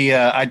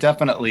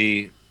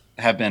definitely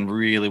have been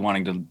really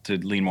wanting to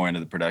lean more into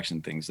the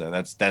production things, though.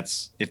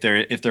 That's if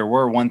there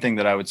were one thing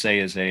that I would say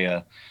is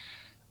a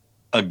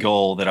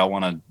goal that I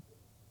want to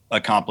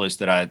accomplish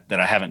that I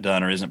haven't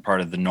done or isn't part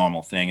of the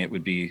normal thing, it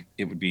would be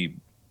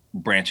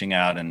branching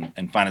out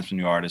and finding some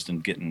new artists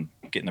and getting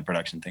the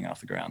production thing off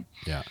the ground.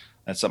 Yeah.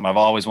 That's something I've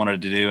always wanted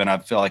to do, and I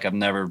feel like I've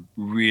never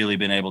really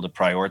been able to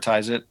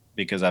prioritize it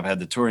because I've had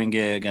the touring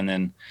gig, and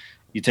then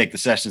you take the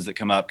sessions that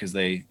come up because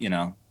they,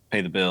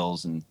 pay the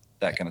bills and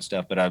that kind of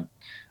stuff. But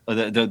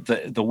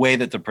the way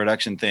that the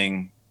production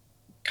thing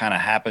kind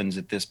of happens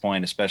at this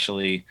point,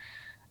 especially,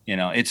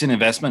 it's an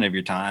investment of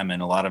your time,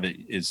 and a lot of it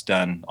is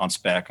done on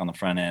spec on the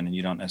front end, and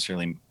you don't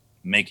necessarily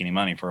make any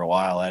money for a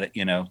while at it,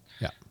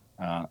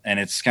 and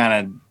it's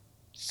kind of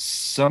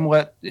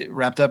somewhat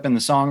wrapped up in the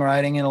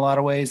songwriting in a lot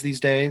of ways these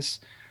days,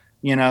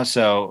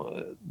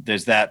 so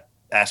there's that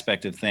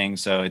aspect of things.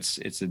 So it's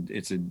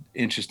an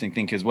interesting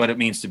thing, because what it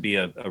means to be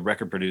a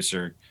record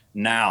producer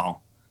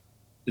now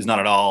is not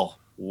at all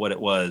what it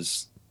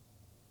was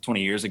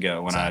 20 years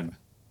ago when I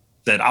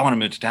said I want to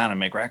move to town and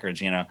make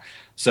records,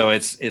 so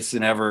it's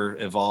an ever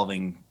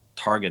evolving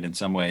target in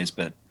some ways,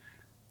 but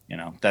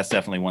that's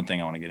definitely one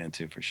thing I want to get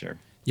into for sure.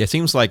 Yeah, it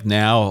seems like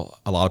now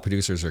a lot of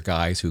producers are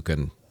guys who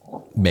can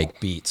make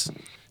beats,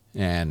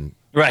 and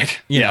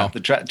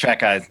the track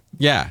guys,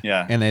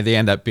 and they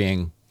end up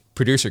being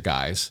producer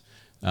guys,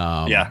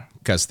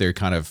 because they're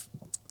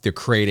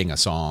creating a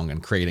song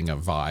and creating a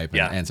vibe, and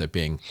it ends up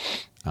being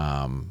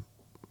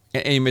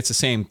and it's the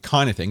same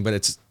kind of thing, but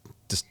it's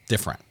just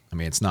different. I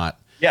mean, it's not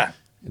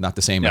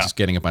the same as just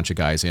getting a bunch of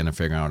guys in and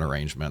figuring out an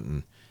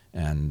arrangement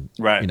and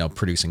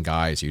producing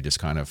guys. You just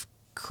kind of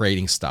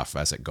creating stuff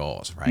as it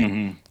goes, right?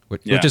 Mm-hmm.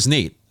 Which is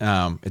neat.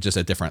 It's just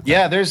a different thing.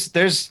 Yeah,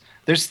 there's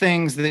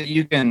things that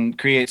you can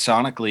create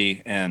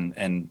sonically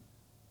and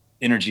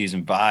energies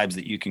and vibes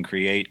that you can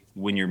create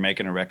when you're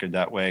making a record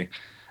that way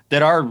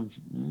that are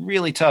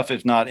really tough,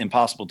 if not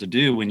impossible to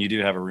do when you do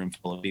have a room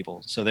full of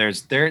people. So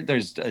there's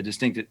a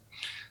distinct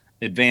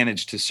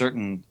advantage to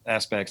certain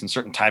aspects and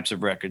certain types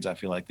of records, I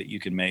feel like, that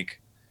you can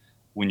make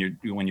when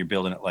you're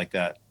building it like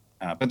that.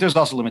 But there's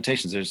also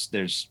limitations.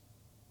 There's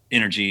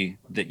energy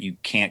that you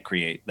can't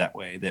create that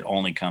way, that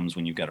only comes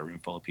when you've got a room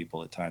full of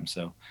people at times.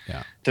 So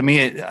to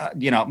me,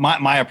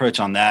 my approach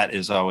on that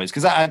is always,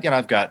 because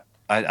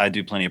I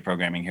do plenty of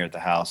programming here at the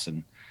house,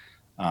 and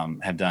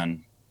have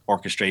done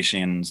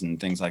orchestrations and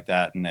things like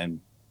that, and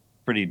then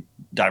pretty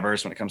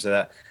diverse when it comes to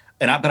that.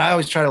 But I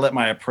always try to let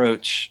my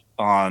approach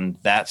on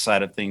that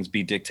side of things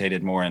be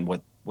dictated more in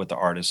what the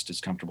artist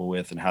is comfortable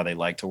with and how they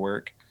like to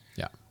work.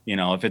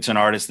 If it's an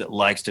artist that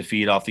likes to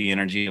feed off the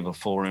energy of a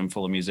full room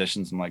full of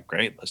musicians, I'm like,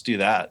 great, let's do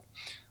that.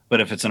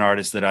 But if it's an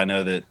artist that I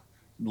know that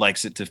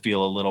likes it to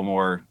feel a little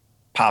more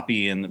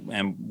poppy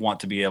and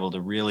want to be able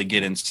to really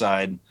get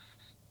inside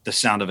the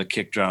sound of a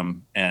kick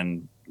drum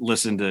and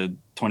listen to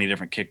 20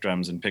 different kick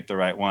drums and pick the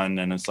right one,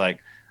 then it's like,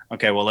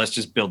 okay, well, let's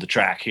just build the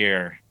track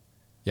here.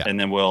 And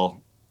then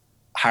we'll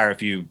hire a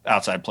few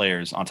outside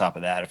players on top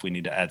of that if we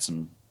need to add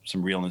some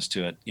realness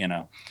to it,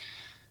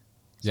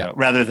 So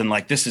rather than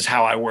like, this is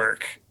how I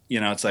work,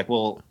 it's like,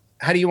 well,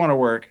 how do you want to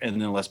work?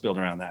 And then let's build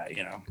around that,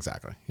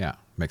 Exactly. Yeah.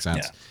 Makes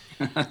sense.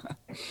 Yeah.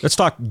 Let's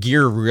talk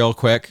gear real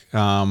quick.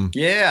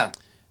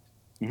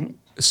 Mm-hmm.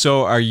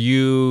 So are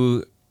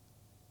you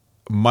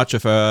much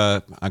of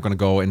I'm going to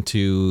go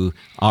into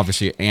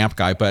obviously amp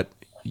guy, but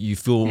you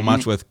fool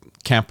much with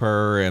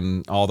Kemper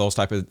and all those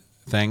type of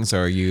things?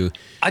 Or are you?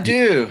 I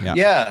do.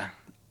 Yeah,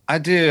 I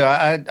do.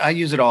 I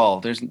use it all.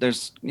 There's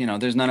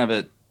none of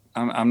it.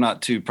 I'm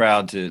not too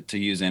proud to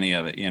use any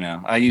of it.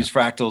 I use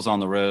fractals on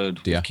the road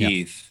with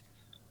Keith.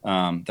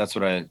 That's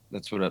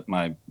what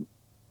my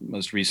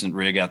most recent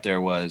rig out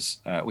there was,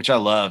 which I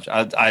loved.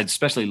 I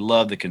especially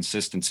love the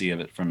consistency of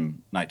it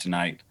from night to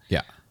night.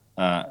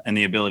 And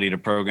the ability to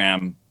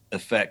program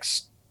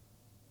effects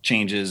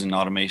changes and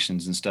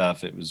automations and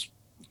stuff. It was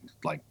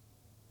like,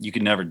 you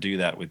could never do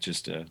that with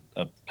just a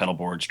pedal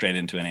board straight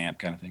into an amp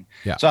kind of thing.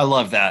 So I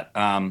love that.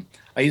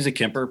 I use a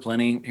Kemper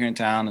plenty here in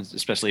town,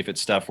 especially if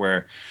it's stuff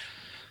where,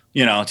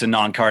 it's a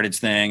non-cartage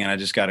thing and I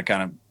just got to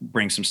kind of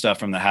bring some stuff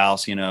from the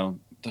house.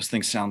 Those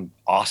things sound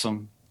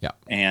awesome.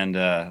 And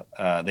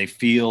they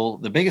feel,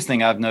 the biggest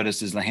thing I've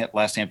noticed is the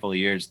last handful of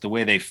years, the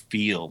way they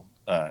feel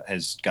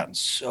has gotten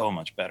so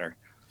much better.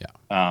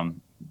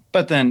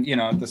 But then,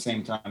 at the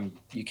same time,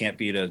 you can't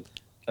beat a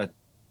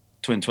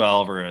Twin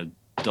 12 or a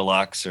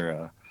Deluxe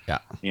or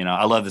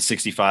I love the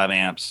 65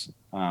 amps.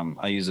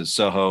 I use a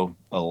Soho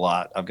a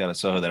lot. I've got a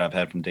Soho that I've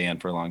had from Dan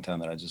for a long time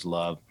that I just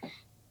love.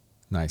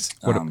 Nice.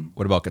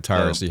 What about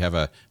guitars? Do you have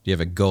a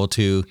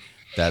go-to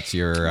that's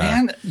your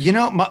and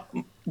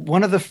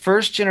one of the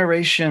first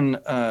generation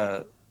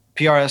PRS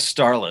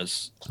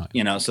Starlas,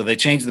 so they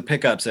changed the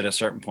pickups at a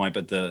certain point,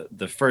 but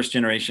the first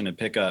generation of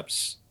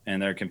pickups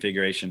and their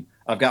configuration,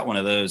 I've got one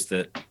of those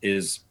that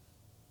is,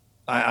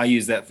 I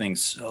use that thing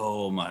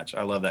so much.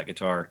 I love that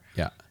guitar.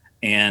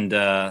 And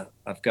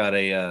I've got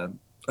a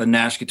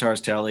Nash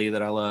Guitars Tele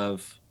that I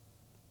love.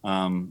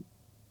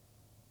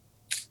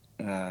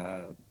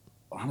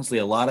 Honestly,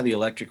 a lot of the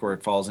electric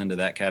work falls into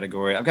that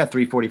category. I've got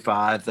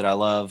 345 that I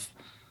love.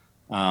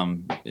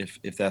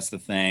 If that's the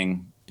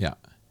thing.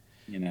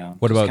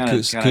 What about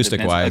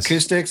acoustic wise?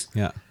 Acoustics?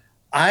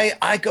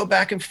 I go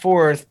back and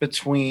forth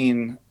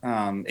between.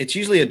 It's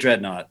usually a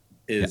Dreadnought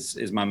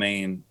is my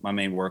main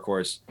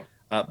workhorse,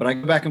 but I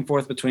go back and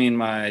forth between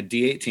my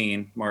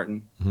D18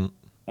 Martin,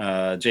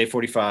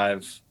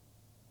 J45,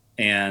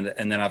 and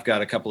then I've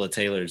got a couple of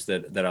Taylors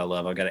that I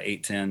love. I've got an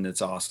 810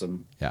 that's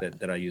awesome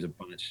that I use a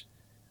bunch.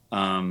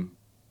 And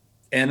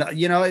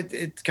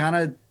it kind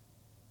of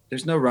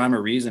there's no rhyme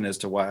or reason as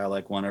to why I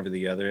like one over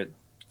the other.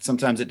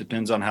 Sometimes it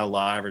depends on how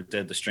live or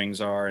dead the strings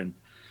are. And,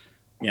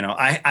 you know,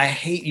 I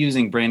hate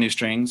using brand new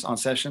strings on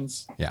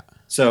sessions. Yeah.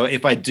 So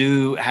if I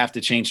do have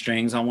to change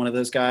strings on one of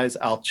those guys,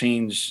 I'll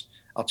change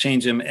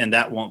them, and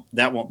that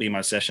won't be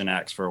my session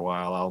acts for a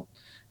while. I'll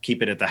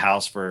keep it at the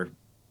house for a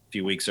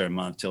few weeks or a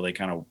month till they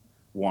kind of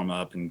warm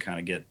up and kind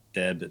of get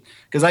dead. But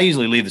because I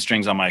usually leave the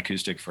strings on my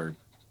acoustic for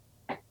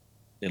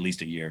at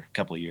least a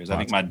couple of years. I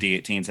think my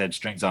D18's had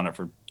strings on it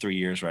for 3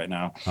 years right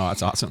now. Oh,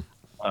 that's awesome.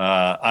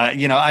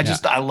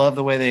 I love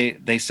the way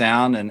they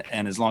sound,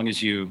 and as long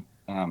as you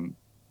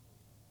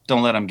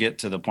don't let them get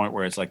to the point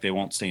where it's like they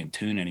won't stay in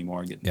tune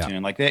anymore, get in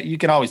tune like that. You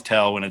can always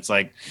tell when it's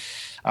like,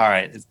 all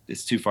right,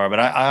 it's too far.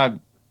 But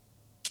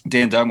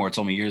Dan Dugmore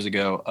told me years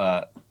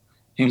ago,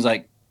 he was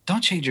like,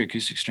 don't change your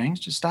acoustic strings,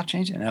 just stop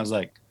changing. And I was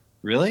like,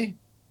 really?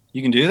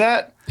 You can do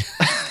that?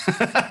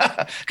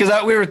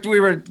 Because we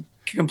were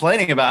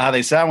complaining about how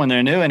they sound when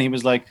they're new, and he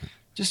was like,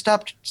 just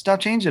stop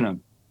changing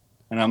them.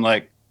 And I'm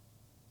like,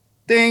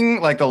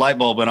 ding, like the light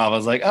bulb went off. I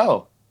was like,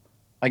 oh,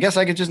 I guess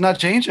I could just not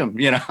change them,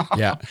 you know?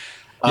 Yeah.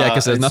 Yeah,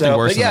 because there's nothing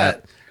worse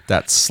than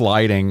that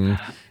sliding,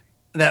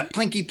 that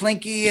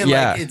plinky, and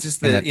like it's just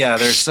they're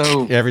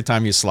so every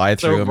time you slide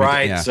through them,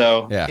 bright.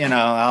 You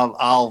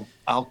know,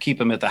 I'll keep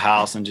them at the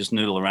house and just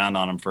noodle around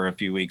on them for a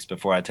few weeks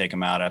before I take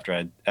them out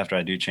after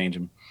I do change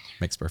them.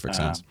 Makes perfect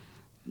sense.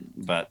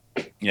 But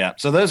yeah,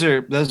 so those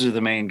are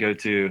the main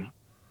go-to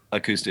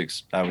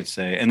acoustics, I would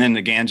say. And then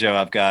the banjo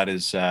I've got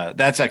is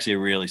that's actually a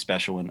really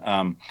special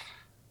one.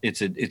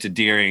 It's a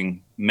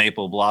Deering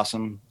maple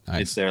blossom.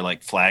 Nice. It's their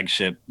like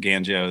flagship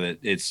banjo. That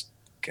it's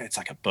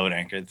like a boat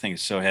anchor. The thing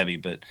is so heavy,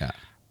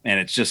 and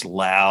it's just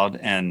loud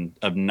and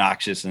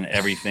obnoxious and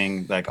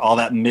everything. Like all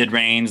that mid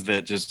range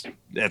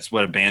that's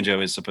what a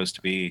banjo is supposed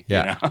to be.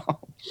 Yeah, you know?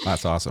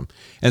 That's awesome.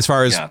 And as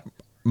far as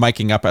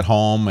miking up at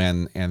home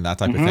and that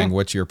type of thing,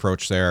 what's your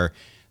approach there?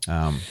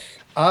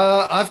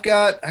 I've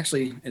got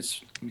actually. Let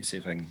me see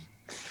if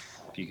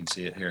you can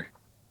see it here.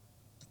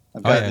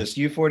 I've got this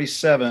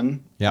U47.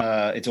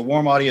 Yeah. It's a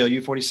warm audio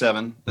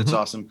U47. That's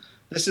awesome.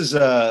 This is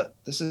a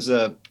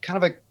kind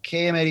of a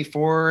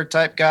KM84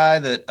 type guy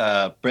that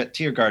Brett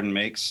Tiergarten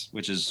makes,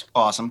 which is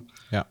awesome.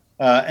 Yeah.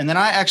 And then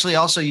I actually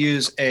also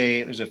use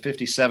there's a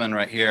 57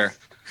 right here.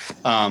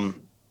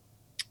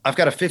 I've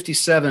got a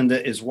 57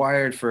 that is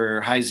wired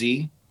for high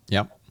Z.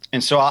 Yep.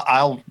 And so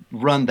I'll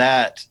run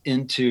that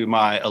into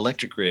my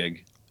electric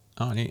rig.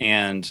 Oh, neat.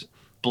 And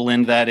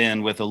blend that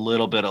in with a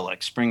little bit of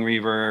like spring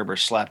reverb or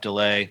slap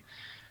delay,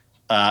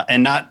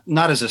 and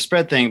not as a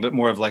spread thing, but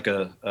more of like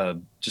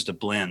just a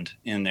blend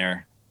in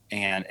there,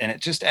 and it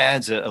just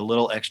adds a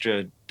little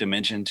extra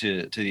dimension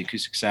to the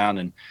acoustic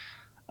sound.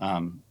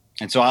 And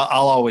so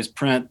I'll always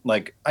print,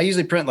 like I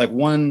usually print like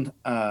one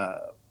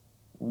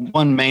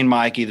main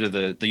mic, either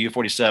the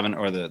U47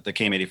 or the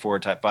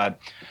KM84 Type 5,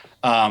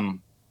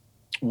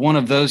 one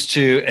of those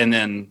two, and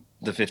then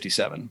the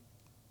 57.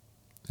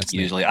 That's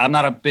usually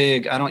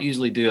neat. I don't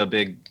usually do a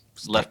big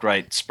left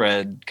right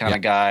spread kind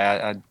of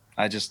guy.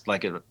 I just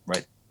like it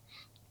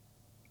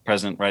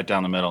present right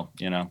down the middle,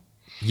 you know.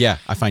 Yeah,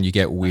 I find you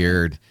get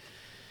weird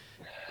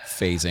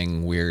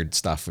phasing, weird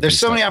stuff. There's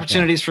so many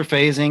opportunities for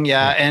phasing,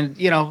 and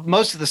you know,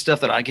 most of the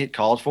stuff that I get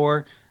called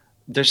for,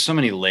 there's so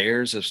many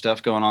layers of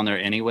stuff going on there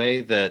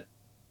anyway that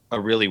a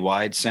really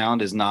wide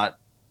sound is not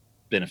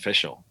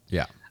beneficial.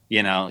 Yeah.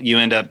 You know, you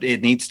end up,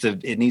 it needs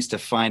to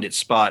find its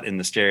spot in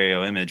the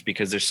stereo image,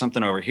 because there's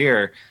something over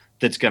here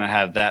that's going to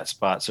have that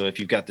spot. So if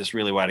you've got this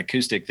really wide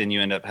acoustic, then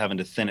you end up having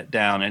to thin it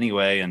down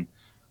anyway and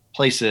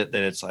place it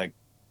that it's like,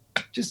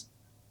 just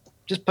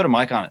put a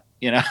mic on it,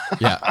 you know?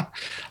 Yeah.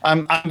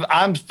 I'm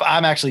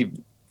actually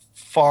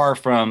far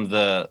from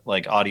the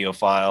like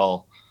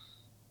audiophile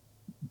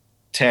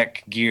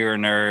tech gear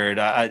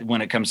nerd. When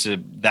it comes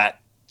to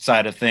that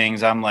side of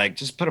things, I'm like,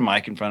 just put a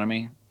mic in front of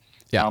me.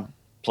 Yeah. I'll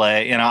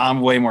play. You know,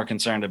 I'm way more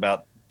concerned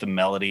about the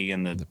melody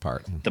and the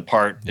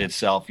part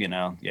itself, you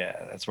know.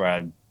 Yeah, that's where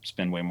I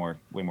spend way more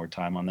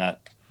time on that.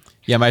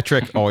 Yeah, my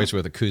trick always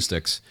with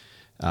acoustics,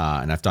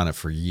 and I've done it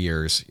for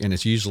years, and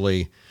it's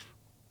usually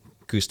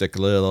acoustic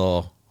a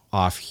little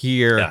off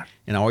here,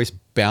 and I always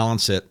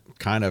balance it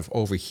kind of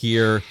over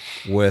here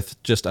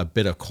with just a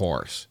bit of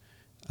chorus.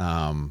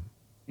 So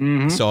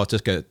I'll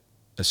just get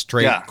a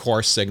straight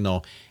chorus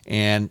signal,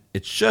 and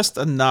it's just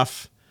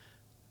enough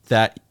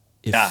that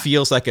it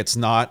feels like it's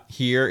not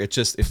here. It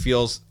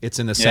feels it's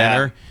in the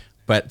center,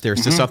 but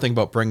there's just something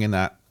about bringing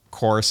that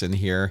chorus in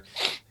here,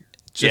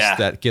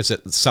 that gives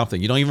it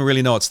something. You don't even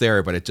really know it's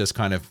there, but it just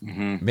kind of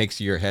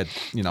makes your head,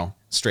 you know,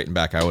 straighten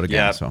back out again.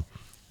 Yeah. So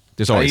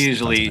there's always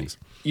I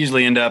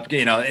usually end up,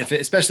 you know,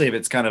 especially if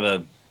it's kind of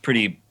a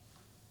pretty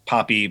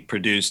poppy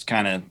produced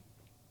kind of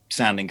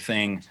sounding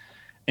thing,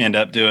 end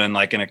up doing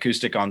like an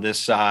acoustic on this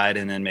side,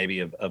 and then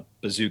maybe a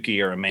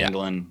bazouki or a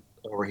mandolin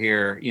over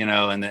here, you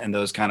know, and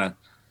those kind of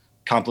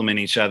complement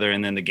each other,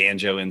 and then the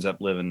banjo ends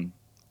up living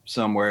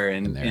somewhere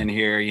in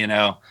here, you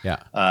know.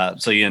 Yeah.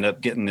 So you end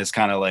up getting this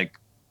kind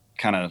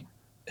of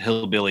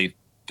hillbilly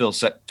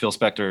Phil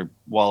Spector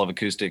wall of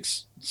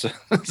acoustics. So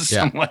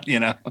somewhat, you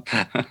know.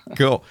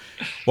 Cool.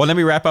 Well, let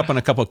me wrap up on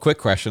a couple of quick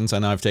questions. I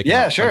know I've taken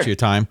sure. much of your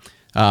time.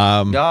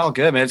 Oh,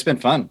 good, man. It's been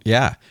fun.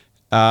 Yeah.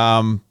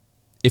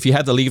 If you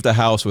had to leave the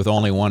house with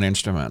only one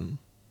instrument,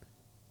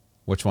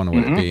 which one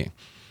would it be?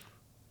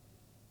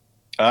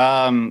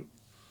 For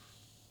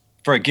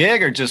a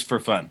gig or just for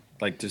fun?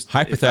 Like just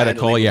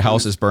hypothetical, your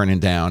house is burning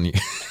down. You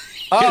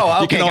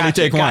can only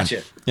take one.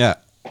 Yeah.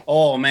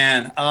 Oh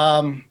man.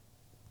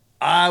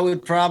 I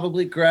would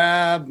probably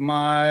grab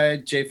my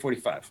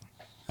J45.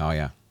 Oh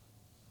yeah.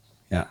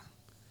 Yeah.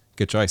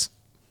 Good choice.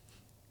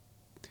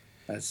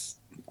 That's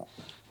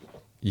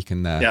you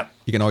can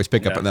always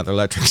pick up another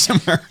electric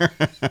somewhere.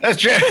 That's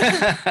true.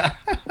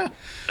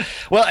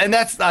 Well, and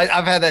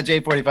I've had that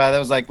J45. That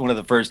was like one of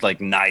the first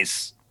like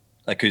nice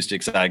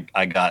acoustics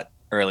I got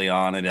early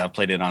on, and I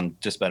played it on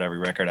just about every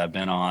record I've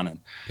been on. And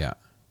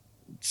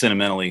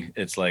sentimentally,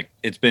 it's like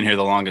it's been here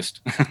the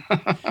longest.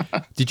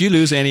 Did you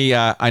lose any?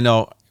 I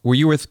know. Were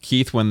you with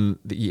Keith when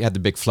you had the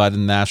big flood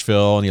in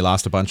Nashville and you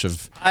lost a bunch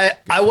of? I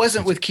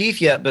wasn't with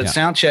Keith yet, but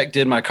Soundcheck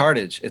did my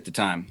cartage at the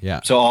time. Yeah.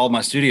 So all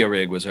my studio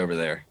rig was over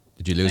there.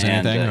 Did you lose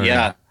anything?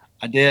 Yeah,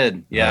 I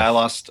did. Yeah, right.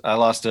 I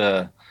lost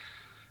a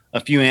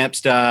few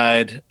amps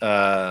died,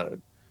 a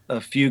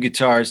few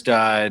guitars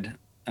died,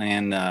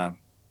 and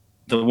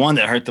the one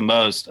that hurt the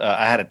most,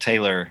 I had a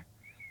Taylor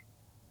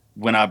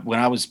when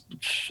I was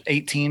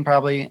 18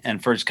 probably,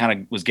 and first kind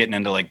of was getting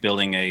into like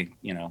building a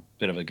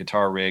bit of a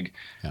guitar rig.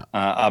 Yeah.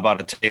 I bought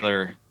a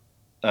Taylor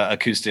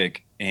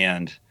acoustic,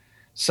 and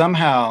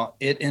somehow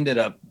it ended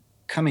up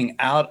coming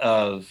out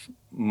of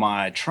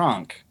my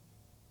trunk.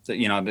 So,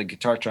 the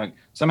guitar trunk.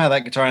 Somehow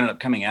that guitar ended up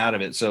coming out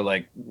of it. So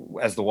like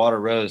as the water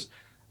rose,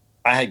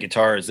 I had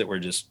guitars that were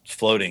just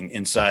floating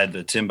inside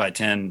the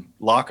 10x10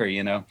 locker.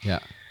 Yeah.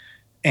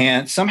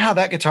 And somehow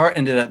that guitar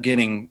ended up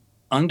getting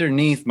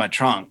underneath my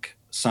trunk.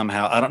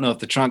 Somehow, I don't know if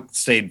the trunk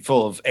stayed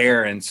full of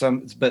air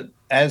so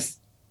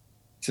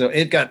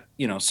it got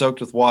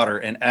soaked with water,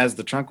 and as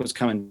the trunk was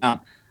coming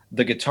down,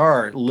 the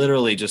guitar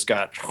literally just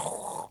got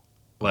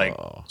like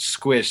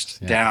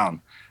squished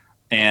down,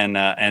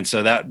 and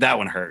so that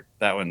one hurt.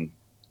 That one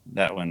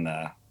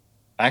I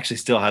actually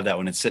still have that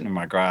one. It's sitting in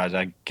my garage.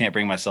 I can't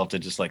bring myself to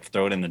just like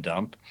throw it in the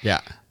dump.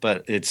 Yeah,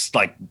 but it's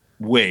like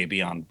way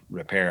beyond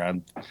repair.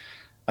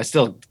 I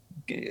still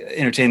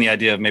entertain the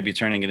idea of maybe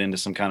turning it into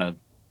some kind of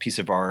piece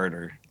of art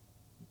or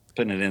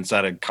putting it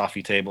inside a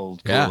coffee table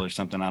or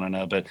something. I don't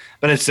know, but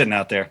it's sitting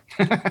out there.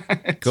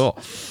 Cool.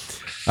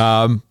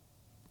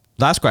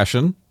 Last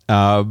question.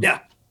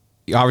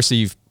 Obviously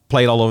you've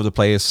played all over the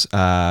place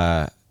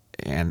and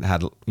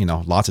had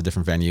lots of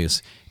different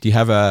venues. Do you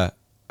have a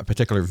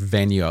particular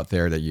venue out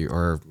there that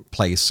or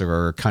place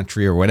or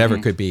country or whatever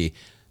it could be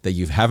that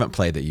you haven't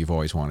played that you've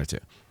always wanted to?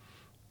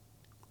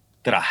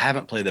 That I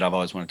haven't played that I've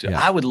always wanted to.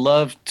 Yeah. I would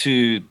love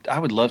to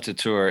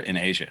tour in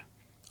Asia.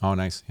 Oh,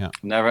 nice. Yeah.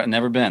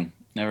 Never been.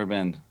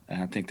 And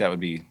I think that would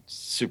be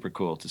super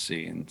cool to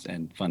see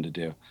and fun to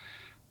do.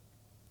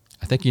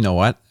 I think, you know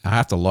what? I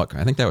have to look.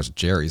 I think that was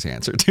Jerry's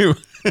answer too.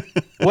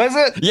 Was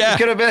it? Yeah. It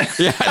could have been.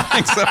 Yeah,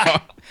 I think so.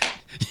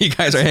 You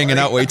guys are hanging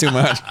out way too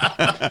much.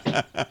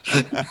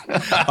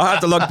 I'll have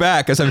to look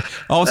back because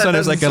all of a sudden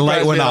it's like a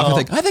light went off.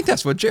 I think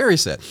that's what Jerry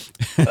said.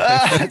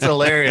 That's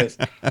hilarious.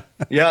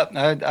 Yep,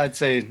 I'd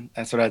say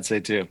that's what I'd say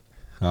too.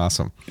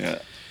 Awesome. Yeah.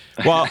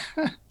 Well,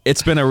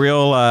 it's been a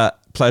real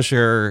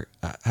pleasure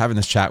having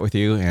this chat with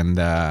you, and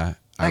I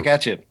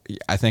got you.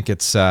 I think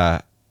it's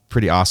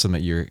pretty awesome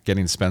that you're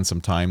getting to spend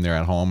some time there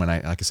at home. And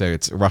like I say,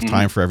 it's a rough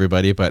time for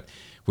everybody, but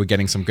we're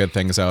getting some good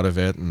things out of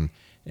it, and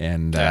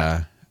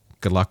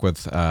good luck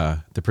with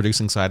the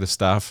producing side of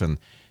stuff.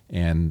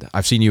 And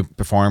I've seen you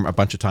perform a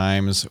bunch of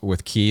times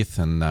with Keith.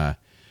 And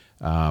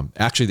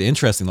actually,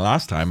 the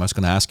last time I was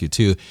going to ask you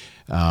too,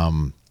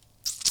 it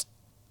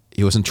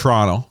was in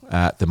Toronto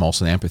at the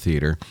Molson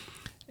Amphitheater.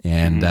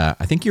 And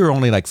I think you were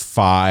only like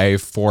 4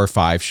 or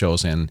 5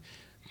 shows in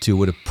to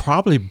would have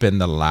probably been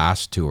the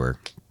last tour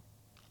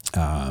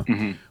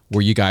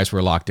where you guys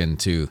were locked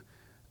into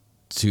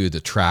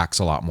the tracks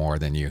a lot more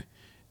than you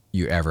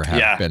ever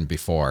have been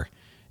before.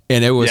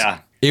 And it was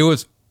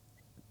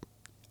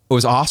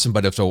awesome,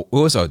 but it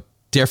was a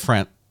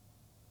different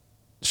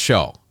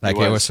show. Like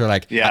it was sort of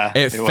like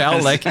it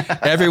felt like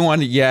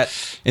everyone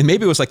and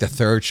maybe it was like the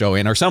 3rd show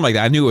in or something like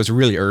that. I knew it was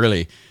really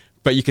early,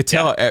 but you could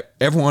tell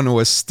everyone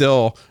was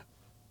still,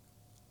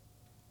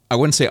 I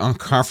wouldn't say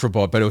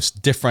uncomfortable, but it was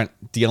different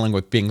dealing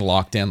with being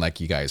locked in like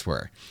you guys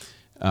were.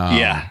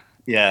 Yeah.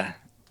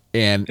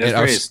 And that's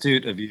very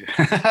astute of you.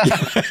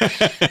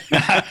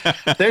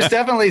 There's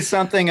definitely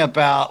something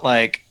about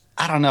like,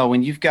 I don't know,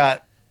 when you've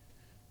got,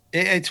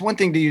 it's one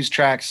thing to use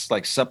tracks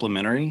like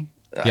supplementary.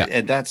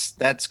 And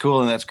that's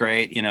cool and that's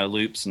great.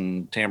 Loops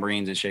and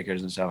tambourines and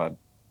shakers and stuff. I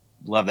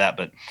love that.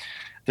 But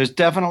there's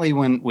definitely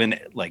when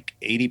like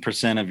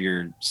 80% of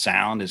your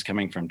sound is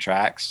coming from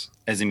tracks,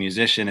 as a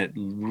musician, it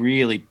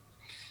really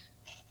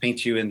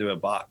paints you into a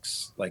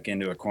box, like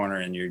into a corner,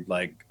 and you're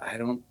like, I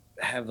don't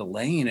have the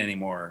lane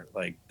anymore.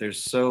 Like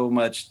there's so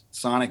much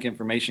sonic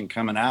information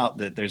coming out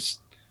that there's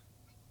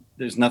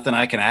there's nothing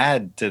I can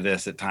add to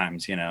this at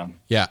times, you know.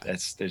 Yeah.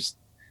 There's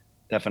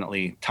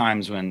definitely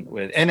times when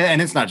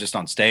and it's not just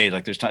on stage.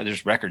 Like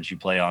there's records you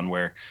play on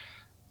where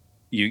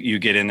you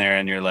get in there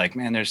and you're like,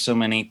 man, there's so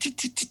many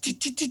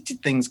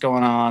things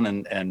going on,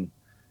 and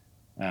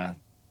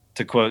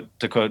to quote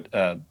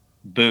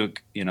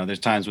Book, you know, there's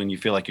times when you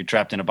feel like you're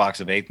trapped in a box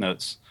of eighth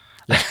notes.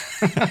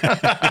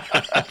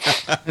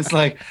 It's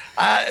like,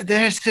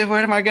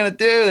 what am I gonna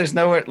do? There's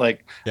nowhere,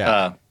 like,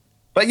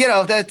 but you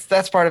know,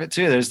 that's part of it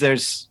too.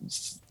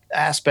 There's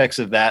aspects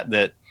of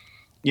that,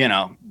 you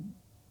know,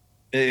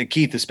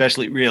 Keith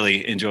especially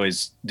really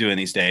enjoys doing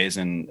these days,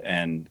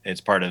 and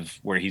it's part of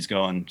where he's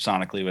going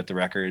sonically with the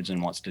records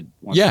and wants to do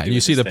and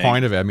you see the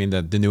point of it. I mean,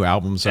 the new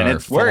albums are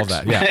full of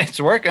that. Yeah, it's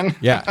working.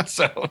 Yeah.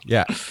 So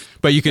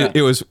but you could.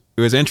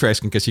 It was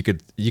interesting because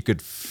you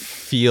could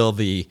feel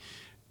the,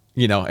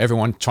 you know,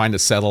 everyone trying to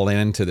settle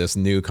into this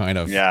new kind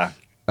of vibe.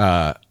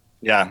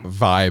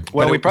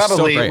 Well,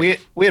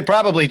 we had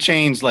probably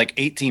changed like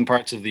 18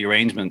 parts of the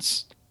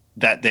arrangements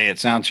that day at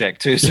soundcheck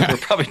too, so we're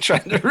probably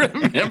trying to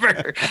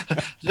remember.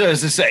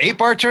 Is this an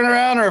 8-bar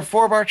turnaround or a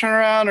 4-bar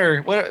turnaround,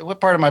 or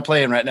what part am I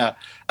playing right now?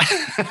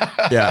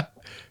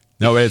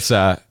 No, it's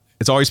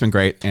always been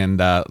great, and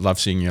love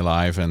seeing you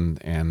live,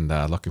 and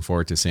looking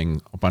forward to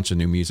seeing a bunch of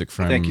new music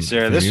from. Thank you,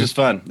 Sarah. This was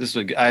fun.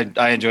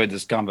 I enjoyed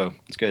this combo.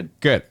 It's good.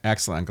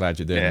 Excellent. I'm glad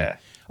you did. Yeah.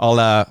 I'll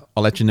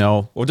let you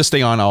know. We'll just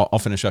stay on. I'll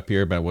finish up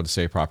here, but we'll just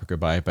say a proper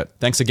goodbye. But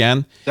thanks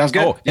again. Sounds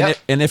good.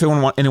 And if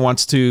anyone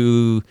wants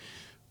to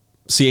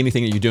see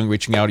anything that you're doing,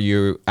 reaching out, are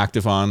you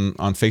active on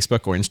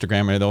Facebook or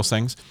Instagram, any of those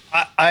things?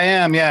 I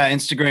am,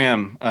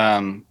 Instagram,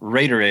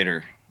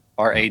 Rader,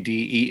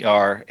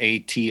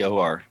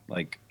 Raderator,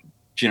 like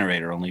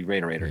generator, only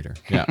Rader.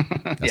 Yeah,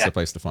 that's the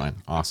place to find.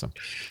 Awesome.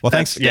 Well,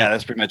 thanks.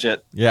 That's pretty much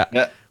it.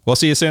 Yeah. We'll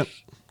see you soon.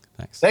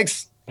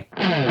 Thanks.